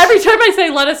 Every time I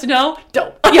say let us know,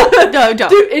 don't. Yeah, no,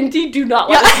 don't. Indeed, do not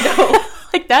let us know.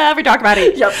 Like, never talk about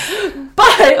it. Yep.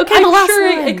 But okay, I'm sure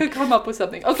it could come up with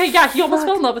something. Okay, yeah, he almost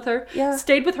fell in love with her. Yeah.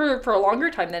 Stayed with her for a longer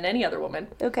time than any other woman.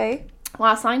 Okay.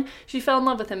 Last line, she fell in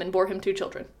love with him and bore him 2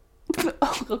 children.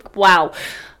 Wow.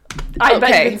 I bet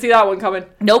you didn't see that one coming.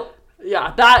 Nope.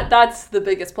 Yeah, that's the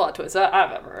biggest plot twist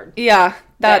I've ever heard. Yeah,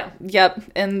 yep.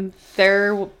 And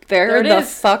there the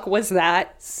fuck was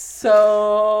that? So,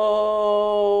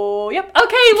 yep.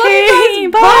 Okay, love you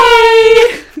guys.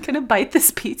 Bye. I'm gonna bite this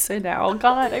pizza now.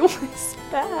 God, I want to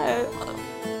spat.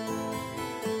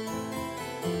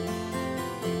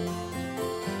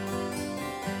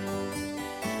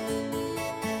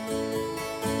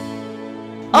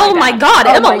 Oh my God,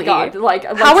 Emily. Oh my God. Like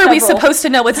how are we supposed to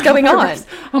know what's going on?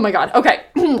 Oh my God. Okay.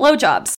 Blowjobs.